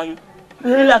bi won amanyu.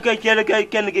 Ila ke kele ke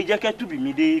ken ge je ke tubi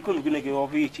mi de ko mi kune ke o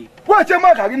fi chi. Wa che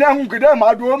ma ka gini ahun kide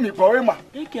ma du mi po we ma.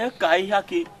 E ke ka iha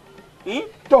ke.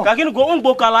 Ka kini go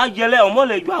ngbo kala jele o mo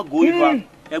le ju ago ifa.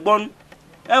 Egbon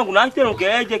ehun na te ke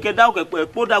e je ke da ke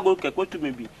po dago ke po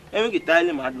tubi bi. E mi ki ta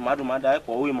ile ma du ma da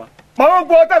po we ma. Ma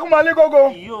gbo ta ku ma le gogo.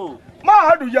 Yo. Ma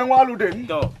hadu je won alude ni.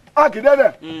 To.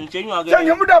 Akidede. Chenyu age.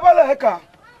 Chenyu mu da bala ka.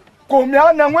 Ko mi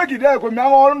ana nwe gide ko mi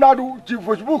awon na du ti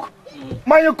Facebook.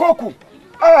 Ma yin koku.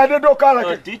 Ah de do kala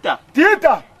ke. Tita.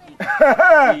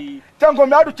 Chango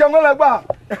mi adu chango la gba.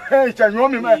 Chenyu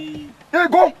mi me.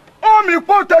 Ego o mi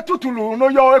po te tutulu no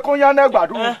yo e ko yan na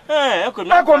gbadu.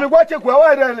 Eko mi gwa che ku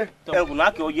wa de le. Ehun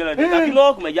na ke o jele de. Ka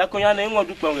kilo ko me ja ko yan na ngo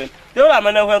du pe nge. Te o la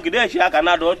me na hwe gide shi aka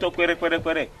na do to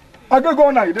kwere.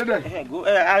 Agego na idede. Go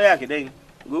area kide.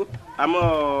 Go amo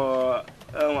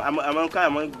ka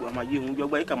ama ji hun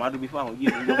jogba ka ma du bi fa hun ji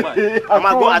hun jogba.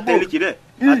 Ama go ateli kide.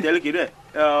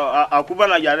 Akuba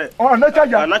na jare. Oh na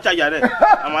chaja. Na chaja de.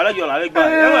 Ama le jo la le gba.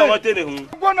 E wa mo te ne hun.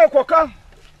 Gbona koka.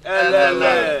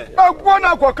 Elele.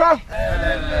 Gbona koka.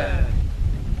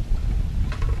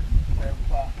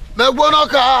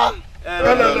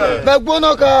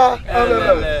 Megbona ka.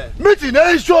 Meeting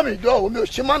e show me do mi o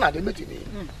shima na de meeting ni.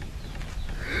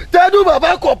 Tedu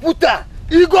baba computer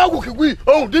igo agukigwi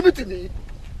ohun di meeting ni.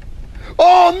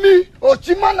 O mi o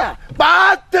chimana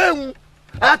pa teun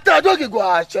atajo gigo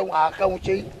asewon akawun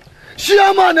che.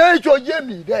 Shima na e jo ye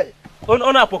mi de.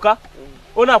 Ona apoka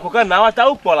na wa ta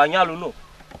o po la nyalu no.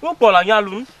 O po la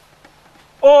nyalu.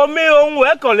 Omi ohun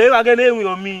e kan le wa gene ewin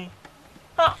omi.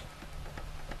 Ha.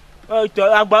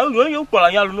 Agba yo po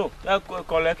la nyalu no. E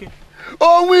ko le ki.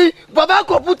 Ohun baba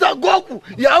computer goku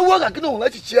ya wo ka kinu la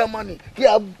chi chairman ni ki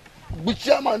a bu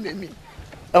chairman mi.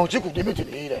 Ehun chi ku de meeting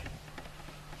ni re.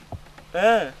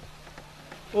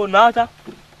 O na ta.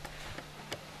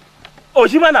 O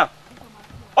Jimana.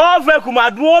 O fe ku ma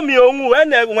duo mi ohun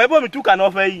ene won ebo mi tuka na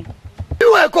o fe yi.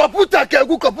 Iwe computer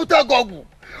kegu computer gogu.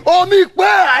 Omi pe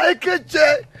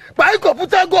akeje. Pa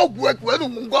computer gogu e ku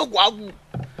enu gogu agu.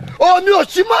 Omi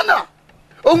Oshimana.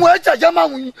 Ohun e chaja ma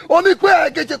wun. Omi pe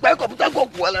akeje pa computer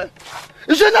gogu ele.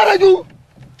 Ise na reju.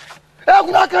 E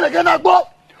ku na kere ke na gbo.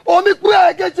 Omi pe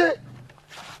akeje.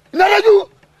 Na reju.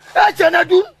 E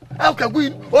chenedu. E kegu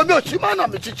omi Oshimana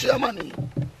mi chi chairman ni.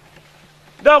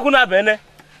 Da ku na bene.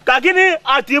 Ka kini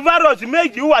antivirus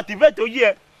meji wa activate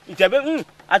oye. Itebe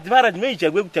antivirus meji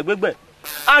chegbegbe.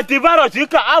 Antivirus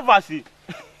ka avasi.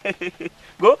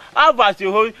 Go avasi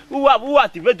ho who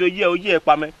activate oye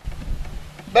pa me.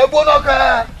 Megbona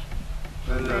ka.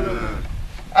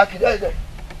 Akidede.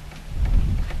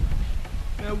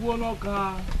 Megbona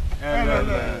ka.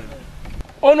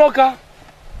 Onoka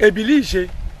ebili ise.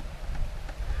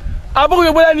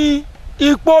 Abugo gbola ni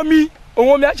ipo mi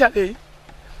ohun mi achale.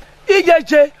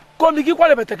 Ijeje ko mi ki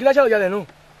kwale beteki la jale no.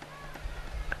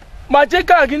 Ma je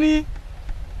ka gini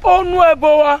onu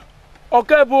ebo wa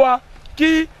oke ebo wa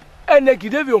ki ene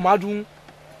gidevi o madun.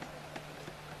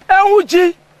 Ehun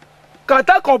ji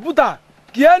kata computer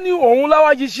ki eni ohun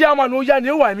lawa ji chairman o ya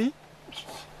ni wa mi.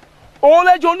 Ohun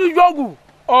lejo ni yogu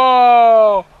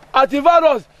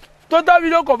antivirus total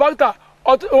video converter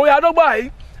ohun ya dogba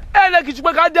yi ene ki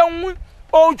tupe ka de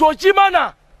ohun to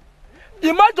Chimana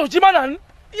imato Chimana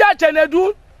ya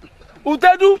chenedu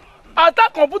utedu ata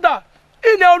computer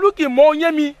ine oluki mo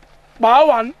yemi pa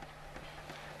wan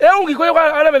ehun ki ko yo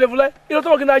ara mele fule ilo to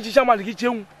mo kina ji chairman ki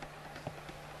cheun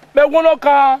Megbona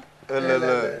ka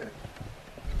Elele.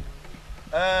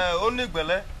 Oni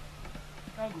gbele.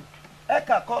 E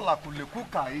ka ko la kuleku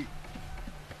kai.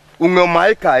 Ungo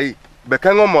mai kai be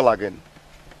kan ngo molagen.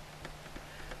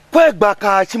 Pe gba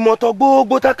ka ti moto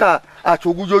gbogbo taka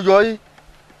asogu yoyo yi.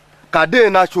 Ka de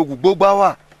na asogu gbogbo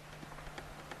wa.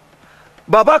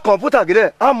 Baba computer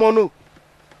gide amono.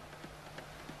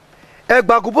 E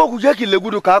gba gubogu je ki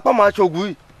legudu ka pa ma asogu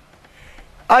yi.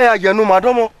 Aya jenu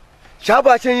madomo.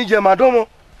 Shaba se yin je madomo.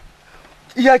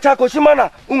 iya chako simana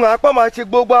unga akpa ma che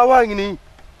gbogbo awanyi ni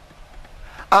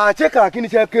a che ka kini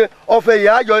che ke ofe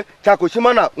ya yo chako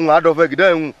simana unga do fe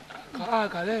gide hu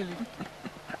ka lele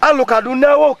alukadu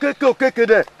newo keke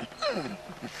de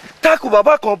taku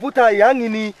baba computer yangi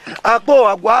ni agbo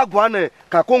agwa ne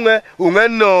kakunge unge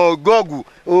no gogu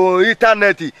o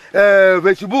internet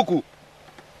Facebook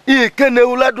ikene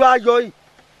uladu ayo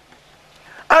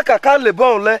aka ka le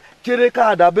bon le kere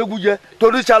ka da beguje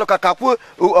tori chalo kaka ku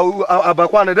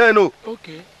abakwa ne de no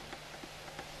okay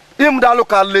im dalu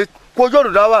ka le kojo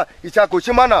dawa ichako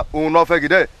simana un no fe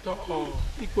gide to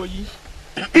ikoyi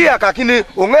iya kakini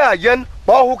onge ayen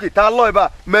pohu kita lo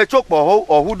ba mecho pohu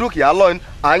ohudu ki aloin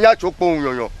anya chopo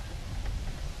unyoyo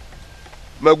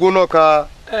megunoka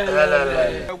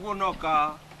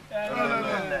Egunoka.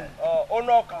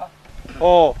 Onoka.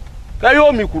 Oh,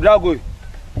 kayo mi kudago.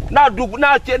 Na du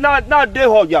na de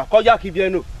hoja koja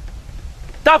kibieno.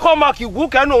 Ta ko ma ki gu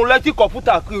ke no leti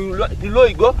computer ki lo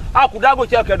igo akudago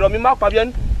che kedo mi ma pa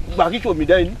bien gba ki so mi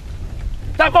den.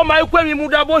 Ta ko ma ikwe mi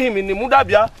mudabo himi ni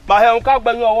mudabia ma he nka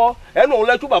gbanyo owo e no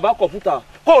letu baba computer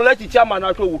ko leti chairman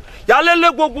atowu ya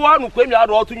lele gbogbo anu pe mi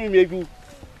aro otun mi eju.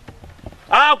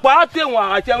 Apa te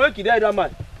won a chewe kide da man.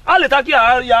 Ale ta ki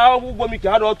ya gbogbo mi ki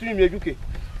aro otun mi eju ke.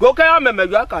 Go ka ya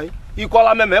memeju akai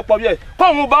ikola meme po bie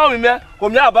ko mu ba mi me ko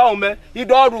mi aba o me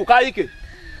idoru ka ike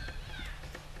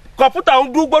computer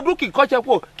un du gbodu ki ko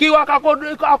chepo ki wa ka ko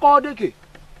de ke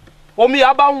omi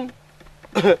aba un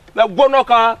me gbono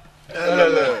ka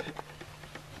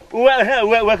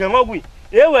we ke ngogui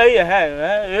ewe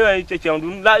ewe cheche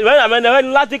ndun la we na me na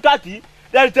lati kati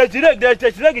de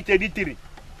chechire ki cheditiri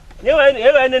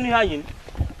ewe ne ni hayin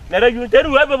na reju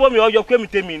teru we bebo mi ojo kwemi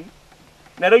temin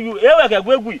na reju ewe ke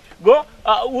gwegui go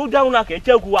u down na ke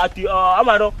cheku ati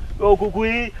amaro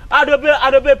okukui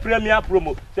adobe premier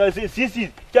promo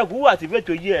cc cheku activate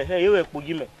to ye ewe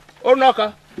pogi me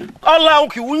onoka ola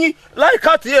unki wunyi like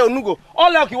ati e onugo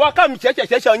ola unki waka mi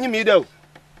cheche onyi mi de o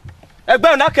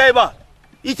egbe na ke ba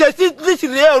ite si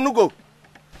literally e onugo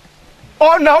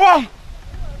o nawa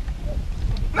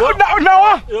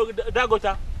nawa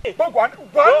dagota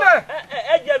gwane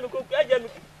eje mi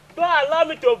don't allow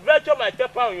me to venture my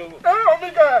step on you.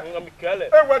 Omega. Omikele.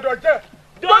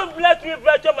 Don't let me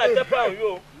venture my step on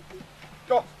you.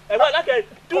 Like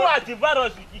two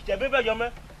antivirus, me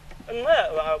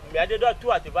I did two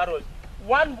antivirus.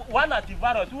 One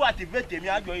antivirus, two activate me.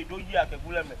 I do you at me.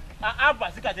 I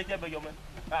basically take me.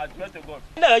 I swear to God.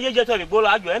 No, you just told the ball.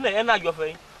 I do and your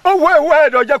face. Oh, where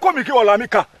do you come? You all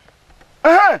Amica.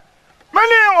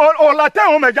 Many or Latin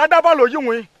Omega double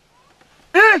you.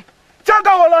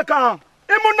 Chaga wala kan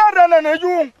imuna rana na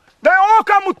yu da o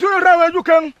ka mutu rewe yu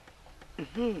kan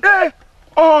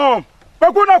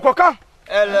baguna koka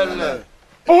elele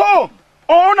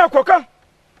na koka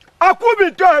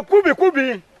akubi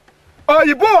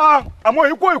ibo a amo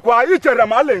iko ichere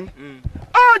malen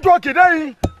ajo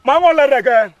kidai ma won le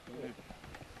rege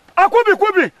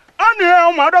akubi ani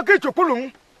e ma do ki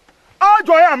chukulu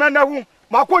ajo ya menewu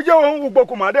ma ko je won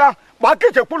ugboku ma da ba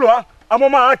ki chukulu ha amo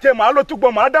ma ate ma lo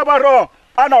tugbo ma dabaro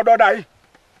ana ododai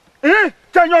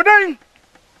chanyo den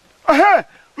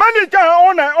mani cha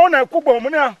ona kugbo mu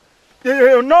na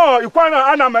no ikwana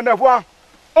ana menefua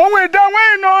onwe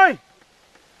danwe no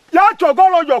ya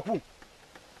chogolo yoku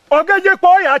ogeje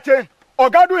po ya che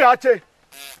ogadu ya che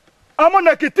amo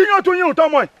na kitinyo tun yin to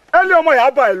mo ele omo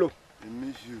ya ba elo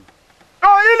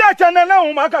ile chanele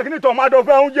un ma ka kini to ma do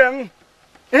fe unje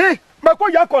me ko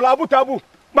ya kola butabu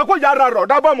mako yara ro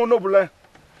daba mo nobule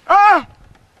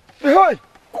hoy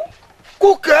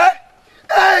kuke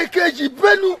keji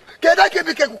benu keda ke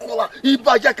bi ke kukola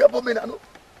ibaja ke bomina no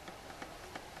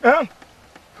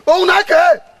ona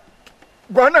ke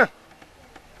gwana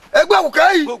egbe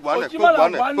kukai ko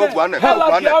gwane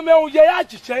ame uje ya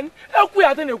chichen eku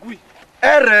ya tene ku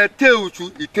ere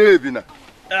teuchu itebina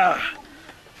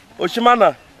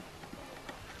Oshimana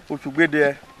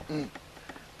Ochugbede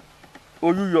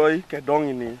oyuyoi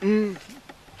kedongi ni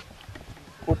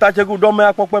utachegu do me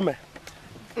apope me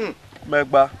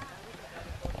megba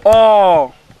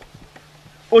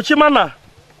Oshimana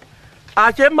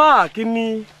achema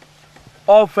kini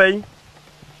ofen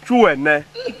chuene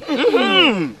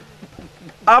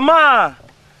ama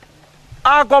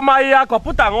akoma ya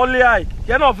computer won le ai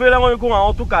ke no fe le won ko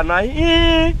awon tuka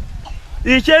nai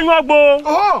ise nyogbo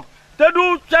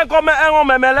tedu che ko me enwon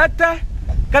memelete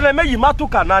kene meyi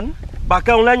matuka nan ba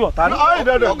ke on leyan tan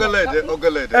ogelede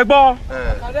egbo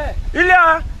ile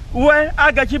a we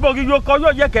agachi bogi yo ko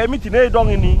yo ye ke mi ti ne don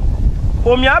ni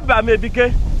omi aba me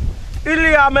bike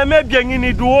ile a me me bien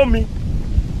ni du omi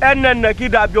enenne ki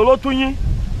da bi olotunyin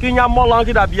ki nya molan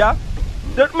ki da bia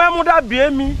de me mu da bi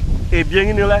emi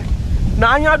ebiengi ni le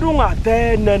na anya du nga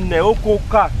te nene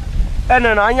okoka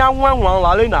ene na anya nwa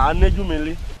la le na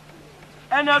anejumeli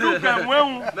ene du ke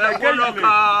nweun na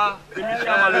keloka emi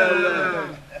chama le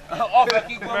o fe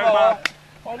ki gbo ba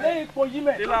ole ipoji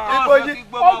me Ipoji.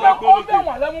 o be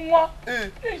won le mu won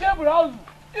ise browse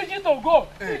ise to go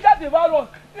ise the virus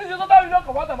ise to ta video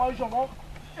ko bata ma o shomo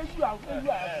egba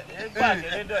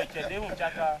ke do chede hun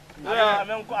chaka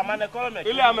amenko amane kolome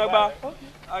ile amegba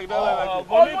agdala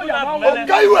gomi kuna mele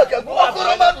Kaiwe ke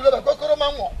kokoro ma dule ba kokoro ma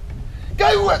won.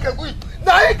 Kaiwe ke gui.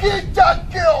 Na iki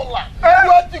jake ola.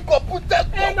 Wo ti ko pute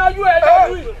ko. na you e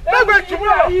Legbe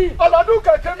chimula. Olodun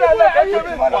keke mi ele keke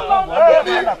mi.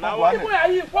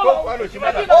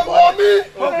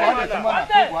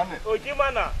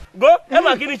 Ojimana go e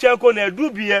ma kini chenko na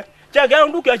edubie chege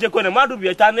ndu ke cheko na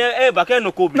madubie ta na e ba ke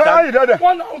no ko bi ta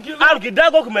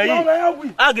agidago kuma yi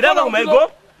agidago kuma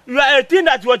go you are a team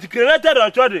that was created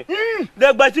on children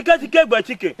the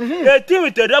gbachike a team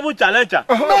with a double challenger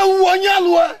Ma wo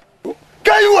nyalu e.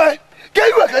 Kaiwe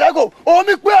ke dago. O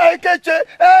mi pe akeche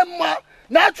e ma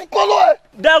na chukolo e.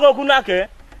 dago kuna ke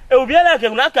e ubiela ke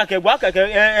kuna ka ke gwa ka ke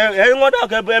e ngoda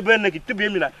ke ebe ne kitubie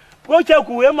mi na go check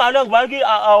we ma na gba ki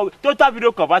total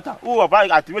video converter who ba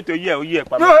activate oye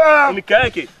pa mi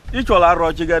keke ichola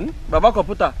ro jigen baba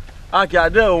computer aki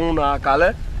ade ohun na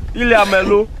kale ile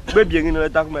amelo gbe bi ngin le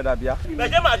ta ku me da bia be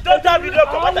je ma total video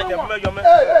converter ke me yo me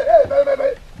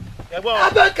ebo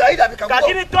Abe kai da bi ka. ka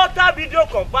kini total video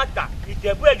converter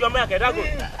itebu ejo me akedago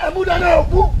Emu da na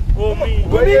oku. omi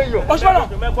osmana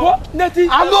go neti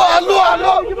Alo.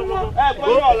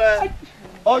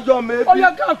 Ọjọ́ mi o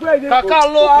ya ka pe kaka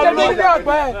lo alo ni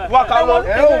agba wa ka lo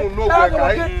e o no gwe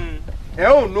kai e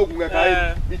o no gwe kai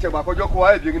ichegba kojo ko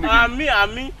wa ebi ngini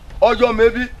ami ọjọ́ mi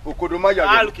bi okodo ma ya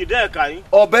alkide kai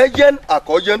obejen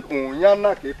akojen unya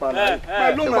na ke pa na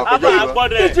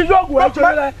agbode ti jogu e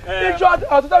jole ijo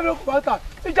otuta mi ko bata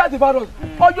ija the virus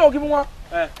ojo ogi mu won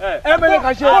e mele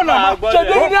ka se se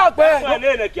de ni agbe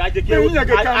ele ne ki aje ke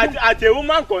ate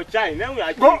woman ko chai ne wi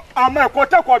aje Go ama ko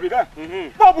te ko bi de.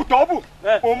 Bobu tobu.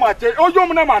 O ma te ojo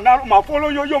mu na ma follow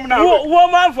yo mu na.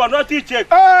 woman for not check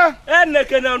ene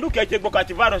ke na ndu ke che gbo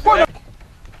kati virus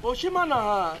oshimana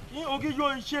ha ni ogi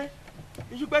yo ise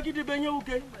isu pe kidi be yen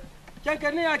uke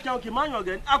keke ni acha oki ma yan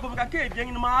gen agobi ka ke bi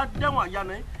yin ma denwa ya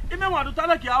na ime wa du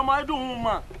tale ki a ma edu hun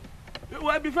ma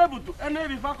we bi fe butu ene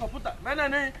bi fa computer bene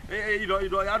ni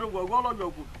ido ya do go lo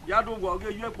jogu ya do go ge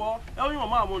ye po e oyin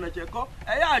ma mo na che ko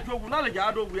e ya achogu na le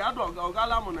ja do gu ya do ga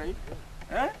la mo na yi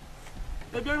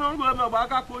ebi yin ngo me gba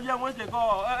ka ko ye won che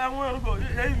ko e won rugo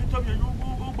e yi to bi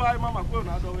yu gba mama ko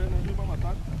na do we na bi mama ta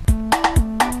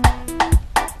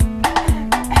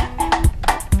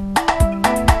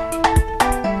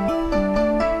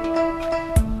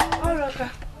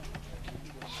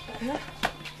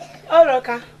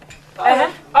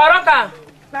Oroka.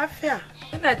 Lafia.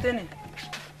 Ina tene.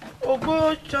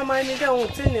 Ogo choma mi de ohun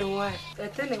tini nwa.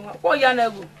 Tene wa. Ko ya na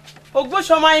ego. Ogo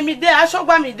choma mi de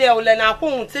asogba mi de ole na ko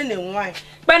ohun tini nwa.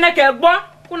 Pene ke gbo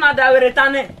kuna da were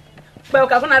tane. Pe o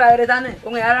ka kuna da were tane. O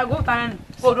nge ara go tane.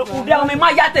 O do ku de o mi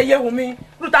ma ya te ye hu mi.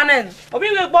 Ru tane. Obi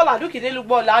we gbo la dukide lu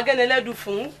gbo la agene ledu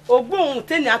fun. Ogbo ohun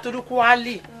tini atoruku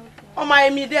ali. O ma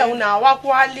mi de ohun na wa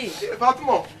ku ali.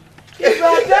 Fatima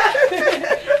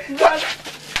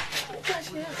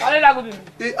Ale la go bi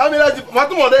mi. amila ti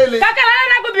Fatima de ile Kaka ale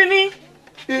la go bi mi.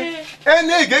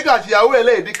 ene ige ga ti yawo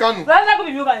ele di kanu Ale la go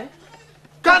bi mi o ka.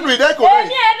 kanu ide ko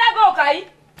Emi e la go kai.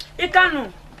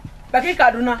 Ikanu. Ba ki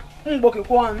Kaduna. Ngbo ke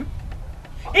ko an.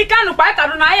 Ikanu pa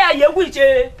Kaduna ya ye wu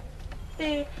iche.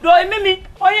 Do mimi.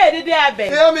 Oye dede abe.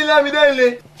 amila mi de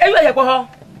ile Eyo ye ko ho.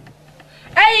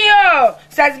 Eyo,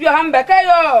 says bi ham be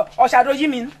kayo o shado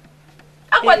yimin.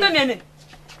 Akwato mi ene.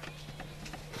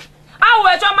 Awo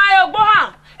e cho ma yo gbo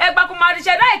han. E gba ku ma ri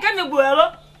se dai ke mi gbo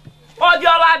ero. Obi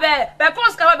ola be ko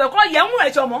ska be ko ye mu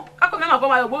e cho mo. Kako me ma ko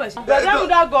ma yo gbo we. Bede mu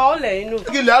da go ole inu.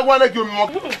 gile agwa na ki omi mo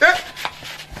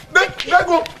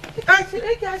dego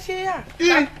Sire ki a se ya.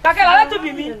 Kake la to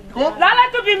bi mi. La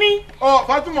to bi mi. oh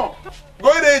Fatima go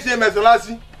ide se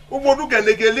mesolasi ugbodu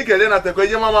kende ke likele na te ko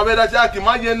ye mama be da cha ki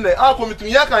ma ye nne a ko mi tun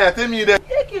ya kan ya temi de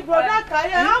Eki broda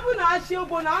kaya abu na ase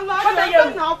ogbo na lo What are ajo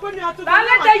you? na ko ni atu. La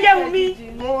te ye hu mi.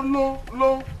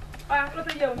 lo Ah, lo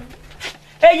te ye hu mi.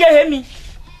 Eye he mi.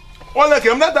 wọ́n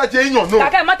lẹ́kẹ̀ẹ́ mẹ́ta ṣe èèyàn náà.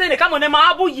 Kake ma te ne ka mo ne ma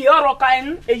abu yi oro ka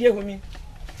en eye hu mi.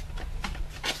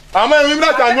 àmọ́ ẹ̀rín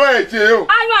mẹ́ta yan ẹ̀ ṣe o.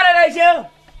 Anyu arere je o.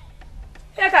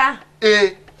 E ka.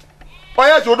 ee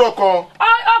ọyá ìṣòdò kan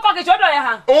O ko ke chodo ye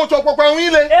ha. òun sọ pọpọ ẹ̀rín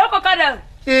ilé. E o ko ka de.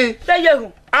 ee Te ye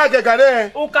hu. àgẹ̀gà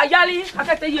rẹ̀. O ka yali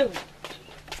akete ye hu.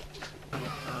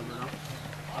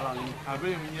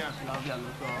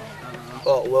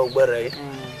 Oh, well, where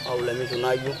I will let me to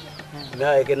know you.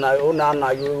 me ke na ona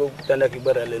na yo tele ki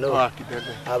berele no Ah,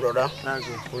 kidede. brother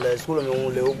Nago. le school mi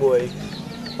un le ugbo e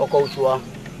oko uchua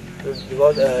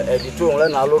because editor on le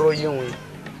na loro yinwi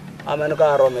amen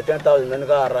ka ro me 10,000 men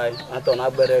ka rai ato na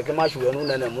gbere ke ma shuwe nu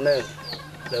nene mu ne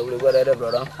le ule gbere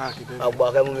brother Ah, kidede.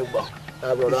 agba ke mu mi gba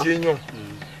brother Jinyo.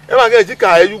 E ma ge ji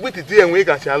ka eyu gbititi enwe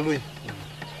ka sha lo yi.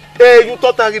 Eyu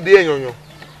tota gide eyanyan.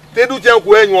 Tedu je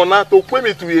ku eyan na to pe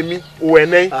mi tu emi o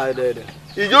ene. ah de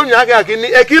Ijo nya ga kini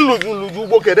e ki luju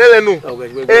gbo kedele nu.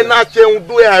 E na cheun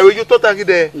du e eyu tota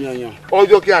gide. nyanyan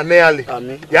Ojo ki ane ale.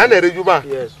 ami Ya na reju ba.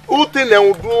 yes U ti ne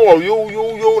un du o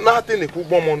yo na ti ni ku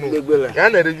gbomo nu. Gbegbe. Ya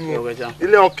na reju. Ogeja.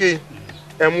 Ile oki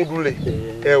emudule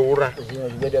e wura.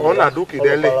 Ona du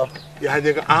kidele. Ya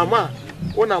je ga ama.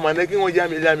 Ona mane ki won ja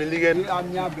mi lige ni.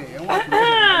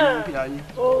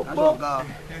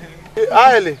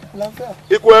 Aele.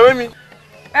 Iku ewe mi.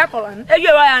 E kola e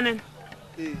ye wa ya nen.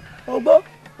 Ogbo,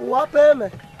 wa pe me.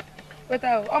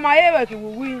 Weta o ma ye we ki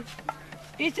wuwi.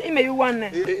 Ichi ime yu wan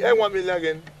ne. E wa mi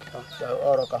lage ni.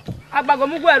 oroka Agbago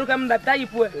mu gwa eru kam da ta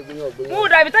yipu e. Mu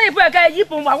da bi ta yipu e ka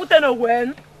yipu mu awute no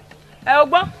gwen. E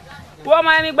ogbo. Wo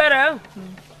ma mi gbere.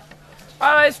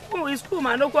 School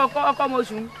ma no ko oko mo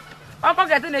sun. Oko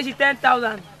ke te ne si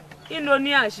 10,000. Ino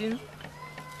ni asin.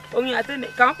 Omi ate ne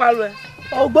kan palo e.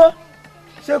 Ogbo,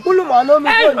 sekulu ma no mi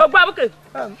Eh, ko. ogbo abuke.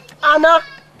 Ana,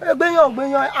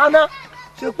 egbeyan ana.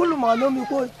 Sekulu ma no mi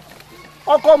ko.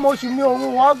 Ọkọ mo su mi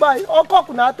ohun wọ́n gbà yìí. Ọkọ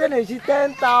kuna tele si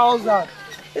 10,000.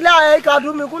 Ilé ayé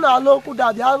kadu mi kuna lo ku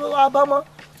dàbí abamo.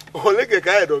 Ole ke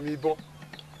ka edo mi bon.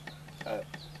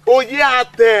 Oyi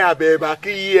ate abeba ki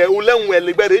ye o lehun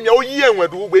elegbere mi o yi enwe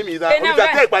du gbe mi da. O ja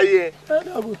te pa ye.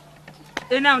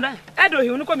 E na unda. E do hi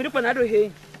unu ko mi ripo na do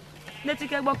hi. Ne ti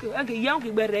ke gbo ke e ke yan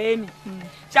ki gbere mi.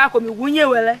 Sha ko mi wunye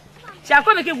wele. Sha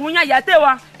ko mi ki wunya ya te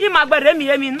wa. I ma gbere mi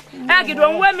emi. E ki do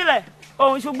nwe mi le.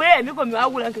 O sugbe emi ko mi wa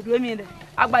wule ke do mi de.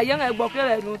 Agba yen e gbo ke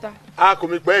le nu ta. A ko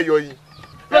mi pe eyo yi.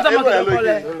 Lo to mo ke ko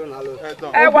le.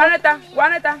 E waneta.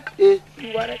 Waneta.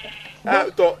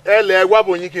 To ele wa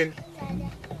bo yin kin.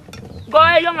 Go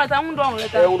e yon la ta un don le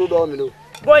ta. unu do mi do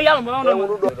Go ya mo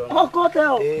don. Ọkọ tẹ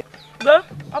o. Go.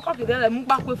 Oko ki de le mu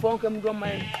pa pe fo ke mu do ma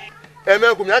e. E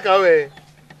me ku mi aka we.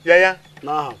 Ya.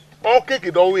 na O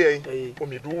keke do we Eh. yi. O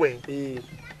mi du we. eh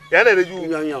Ya na reju.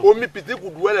 Nyanyan. O mi piti ku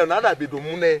du ele na da be do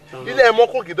mu ne. Ile e mo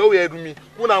ko ki do we du mi.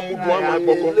 Ku na mu du ama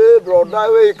gboko. le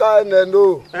brother we ka ne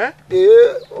no Eh?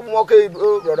 mo ke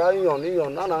brother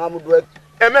yan na na mu do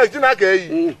E me ti na ke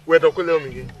yi. We do ko le o mi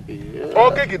ge.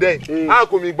 O keke de. A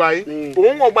ko mi gba yi. O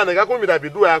won gba na ka ko mi da bi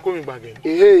du a ko mi gba ge.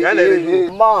 Ya na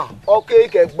reju. ma okay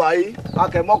ke gba yi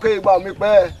ake mo ke gba mi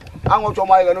pe awon cho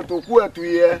ma ire no to ku etu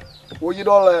ye oyi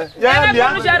dole Ya bia.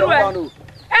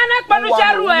 Ena panu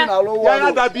charu e.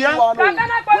 Ya da bia. Kaka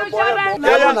na panu charu.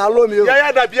 ya na lo mi o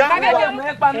Ya da bia. Kaka je mu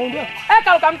e panu. E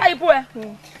ka kam ta ipu e.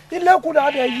 Ilé ku da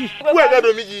de yìí. Ku e da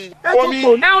do mi ji. O mi. E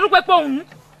un rupe pohun.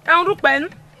 E un rupe n.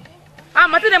 A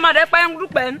ma ti de ma de pa en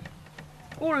rupe n.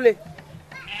 Ule.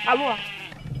 Alua.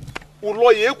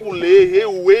 Ulo ye ku le he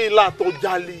we la to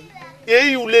jali.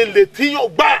 E yu le le ti yo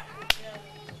gba.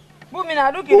 Bu mi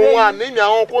na du ki Ohun le. ani mi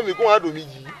awon ko mi ko ado mi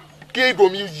ji. Ke do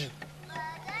mi ji.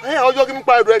 Ojo ki mi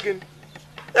pa edo ekin.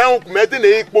 Ehun ku mete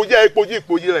ne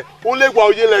ipoji re. O le gwa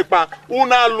oye le pa. O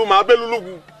na lu ma be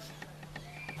lulugu.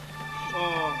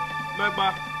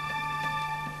 Megba.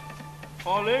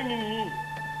 Ole nyinyi.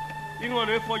 Ingo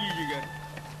re fo yiyige.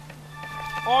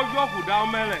 Ojo ku da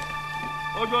mele.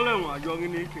 Ojo le won ajo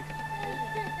ngini ike.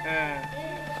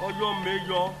 Ojo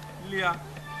meyo lia.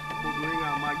 Odo yin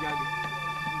ama jade.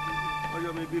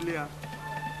 Ojo me bi lia.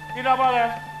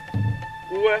 Idabale.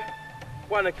 Uwe.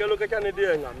 Wa na kelo kecha ne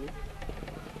de ngami.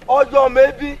 Ọjọ́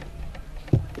mebi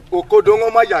okodo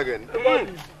wọn ma yagen.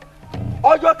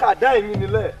 Ọjọ́ ka da yin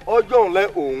nílẹ̀, ọjọ́ nle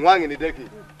ohun wa yin deki.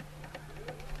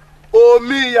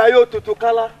 Omi ya yo tutu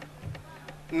kala.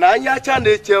 Na nya cha na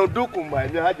eche duku ma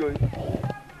mi hajo yi.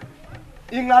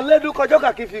 Ingale du kojo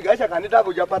ka ki figa cha kan da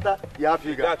goja pata ya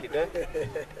figa.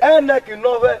 Ene ki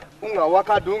no ve unga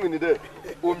waka du yin de.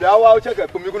 Omi awa o che ke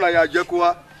komi kuna ya je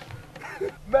kuwa.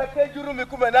 Meke juru mi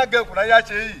kuma na gen kuna ya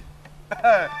che yi.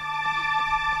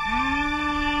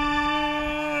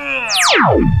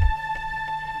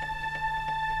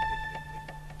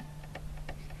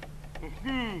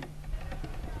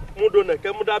 Mudo na ke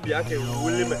muda bia ke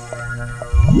wuli me.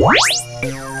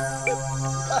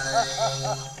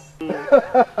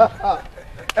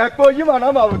 Epo yi ma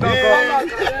na ma bu to ko.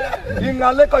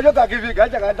 Ingale kojo ka ki figa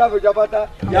cha kan da goja pata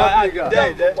ya figa.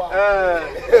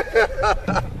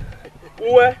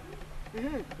 Uwe.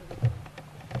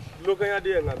 Loka ya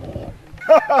de ngami.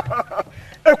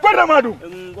 Ekwere madu.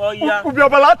 Ngoya. Ubi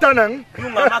obalata nan.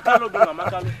 Dunga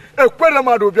makalo. Ekwere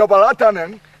madu ubi obalata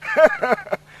nan.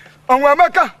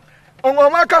 Onwamaka.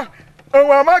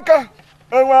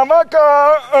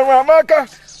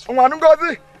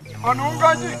 Onwanungozi.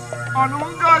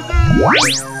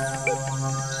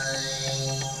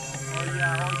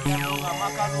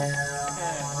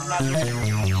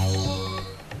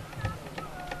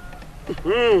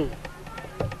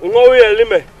 Ngowi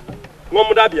elime.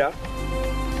 Ngomudabia.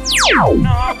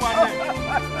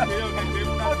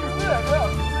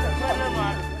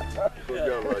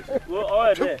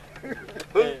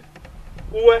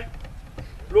 Uwe.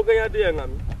 Look at the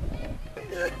ngami.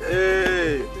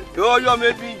 Yo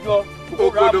maybe yo.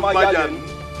 Okodo majan.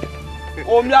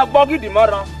 Omi agbogi di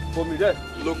mara. Omi de.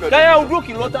 Kaya udu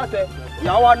kilota te.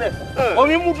 Yawa ne.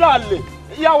 Omi muda le.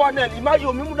 Yawa ne. Imaji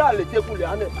omi muda le tekule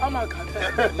ane. Ama ka.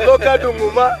 Look at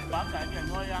Dunguma.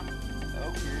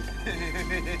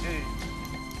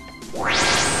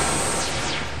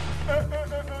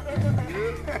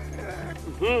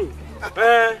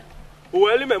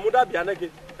 Uweli me muda bianeke.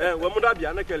 We muda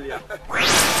bianeke lia.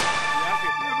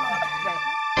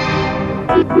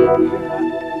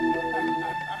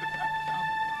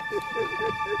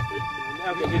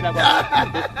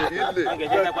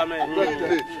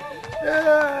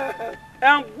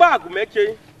 Bag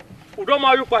meche.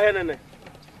 Udoma yu kwa henene.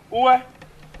 Uwe.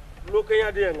 Loke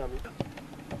ya de ngami.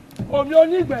 Omi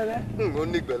onigbele.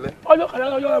 Onigbele. Ojo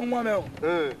kala ojo enwa me o.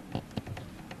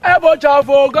 Ebo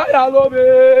chafo gaya lobe.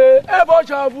 Ebo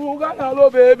chafo gaya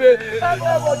lobe.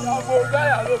 Ebo chafo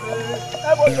gaya lobe.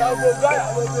 Ebo chafo gaya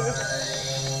lobe.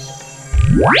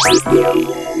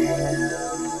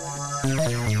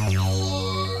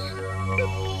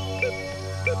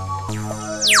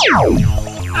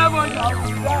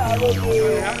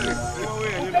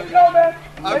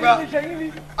 Agba.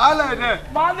 Ale ne.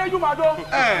 Ma ne juma do.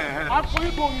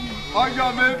 Akuri bo mi.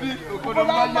 Oyo mebi okodo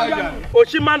majan.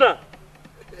 Oshimana.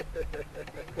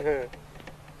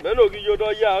 Meno gi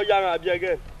yodo ya o ya abi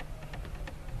again.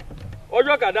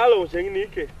 Ojo kadalo se ni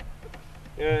ike.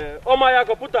 O ma ya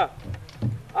computer.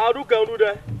 Aru kan ru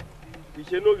de.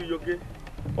 Ise no gi yoge.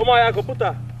 O ma ya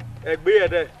computer. Egbe ye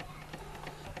de.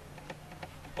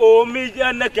 Omi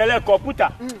enekele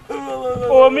computer.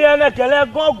 Omi enekele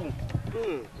Google.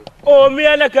 Omi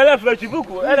enekele Facebook,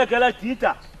 enekele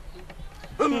Twitter.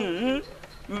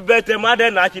 Bete made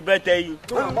na chi bete yi.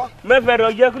 Me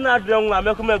fero je kuna dun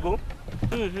amekumego.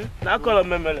 Na kolo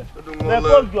memele. Me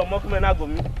ko ju omokume na go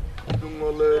mi.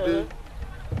 Dungole de.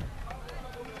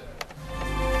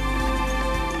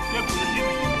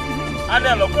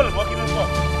 Ada lo ko lo bo kini so.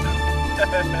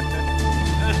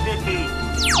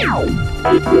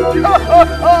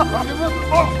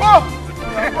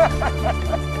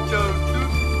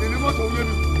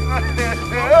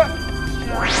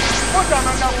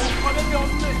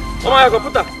 Oma ya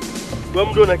computer.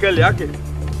 Wamdo na kele yake.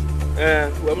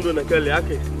 Wamdo na kele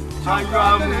yake.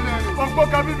 Ayamu. Ogbo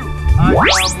kabidu.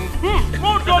 Ayamu.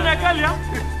 Mudo na kele ya.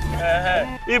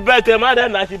 Ibete made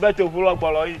na chi bete ofuro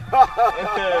gboro yi.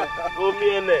 Omi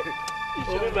ene.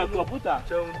 Omi ba computer.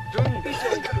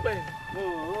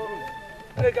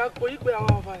 Ega ko ipe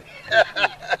awa fa.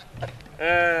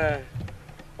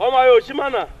 Oma yo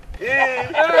Shimana. Ele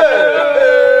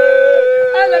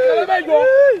kele mejo.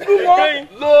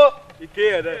 Lo ike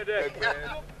ede.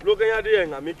 Lo kenya de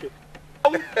ngamike.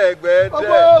 Egbe de.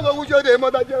 Ogo wujode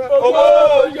mo da jere. Ogo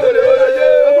wujode.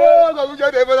 Ogo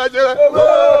wujode mo da jere. Ogo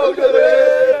wujode.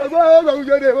 Ogo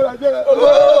wujode mo da jere. Ogo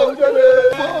wujode.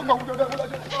 Ogo wujode mo da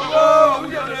jere. Ogo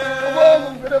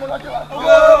wujode mo da jere.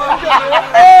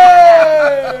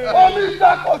 Omi sa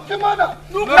ko chimana.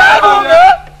 Nuka ne.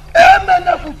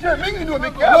 Emena kuche mingi no mi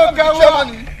ke. Nuka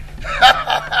wani.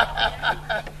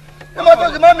 Ema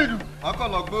to mamidu.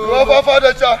 Akologbo. Wo fa fa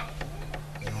de cha.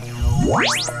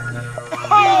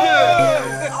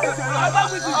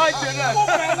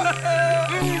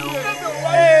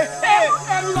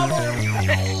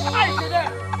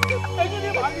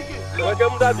 Wọ́n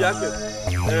mú dàbí àpè.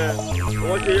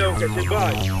 Wọ́n ṣe yẹ òkè ṣe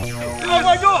báyìí. Wọ́n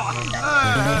bá yẹ.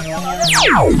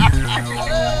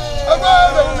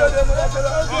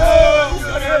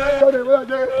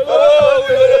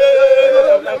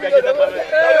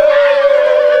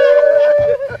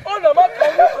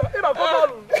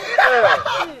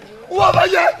 Wọ́n bá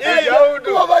yẹ.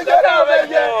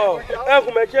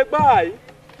 Ẹkùn mẹ́ṣẹ́ báyìí.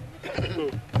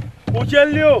 Uche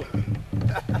li o.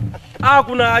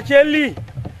 Akùnà àṣẹ lì.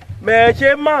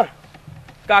 Mẹ́ṣẹ́ mà.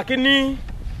 Kàkíní.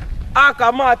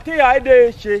 Aka máa tí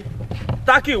àìdè ṣe.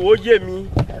 Tákì wo yé mi.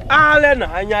 Alẹ́ nà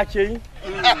á yá ṣe yín.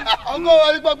 Ọgọ́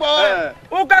wa ní gbogbo.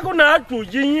 Ó kákùn náà tù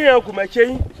yí yín ẹkùn mẹ́ṣẹ́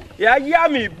yín. ya ya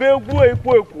mi begwu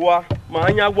eku a ma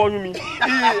anya gbonyu mi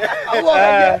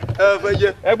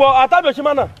egbo atabe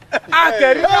chimana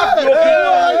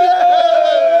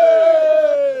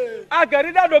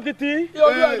agerida dokiti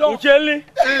ucheli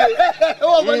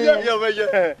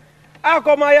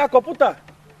akoma ya computer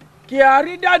ki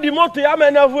arida di moto ya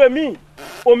menevu emi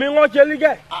omi won cheli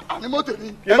ge ni moto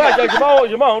ni ki ma je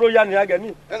je ma ro ya ni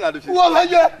ageni wo la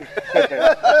je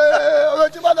o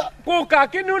chimana ku ka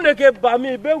kini une ke ba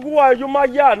mi begwu wa yuma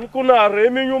ya nku na re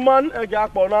mi yuman e ja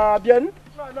po na bien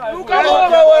luka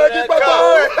mo wo di papa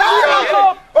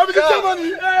o mi ti chamani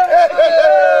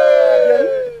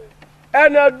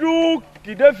ena du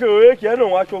kidefe oye ki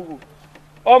enu wa chogu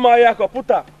o ma ya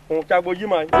computer on chagbo yi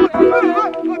mai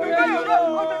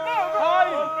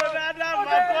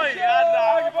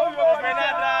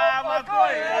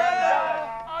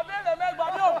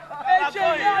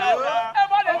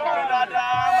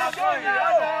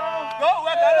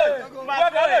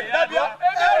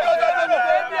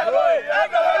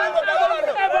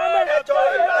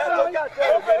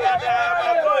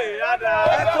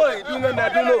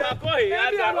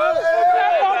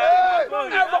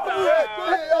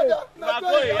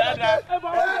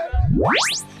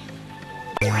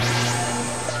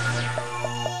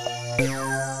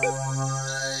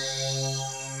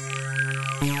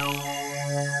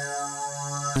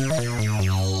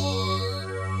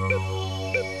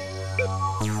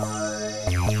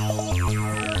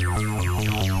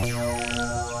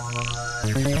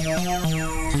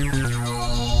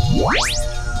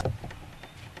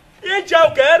Incha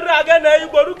kera ga na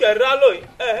igboru kera lo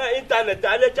internet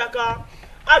ale chaka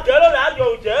akero na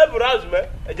ajo uje browse me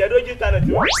eje doji internet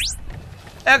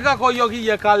e ka ko yo ki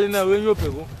ye kali na we nyo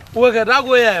pego we ke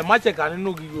dago ye ma che kan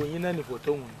no gi yo yin na ni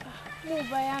photo mu mo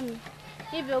ba ya mi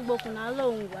ibe ogboku na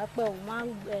lo ngwa pe o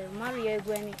ma ri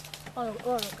egwe ni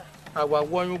oroka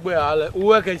agbagbo yin gbe ale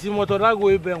we ke si moto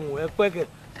dago ibe nwu e pe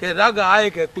ke daga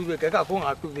ai ke kuve ke ka ko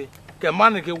ha kuve ke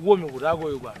man ke wo mi go dago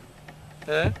igba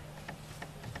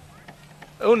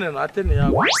one na tene ya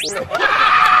go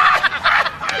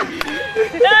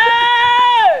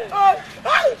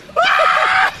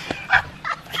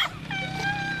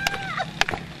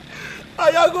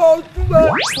ayago tuba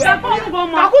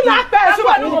akuna pe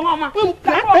suba ni mama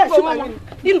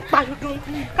in pa dun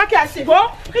kake ase bo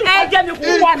e je mi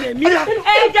ku wa na mi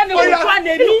e je mi ku wa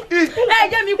na mi e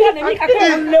je mi ku na mi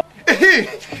kake le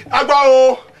agba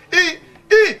o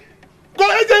go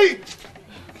eje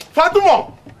Fatuma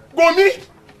go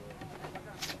mi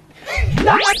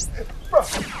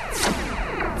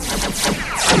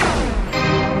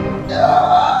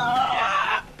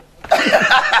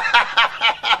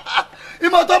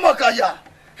imoto makaya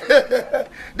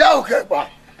da o ke pa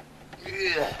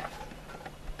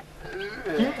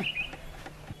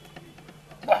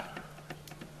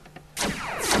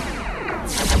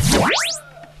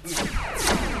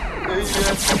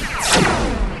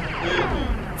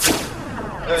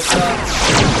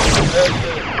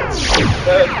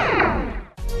Hey.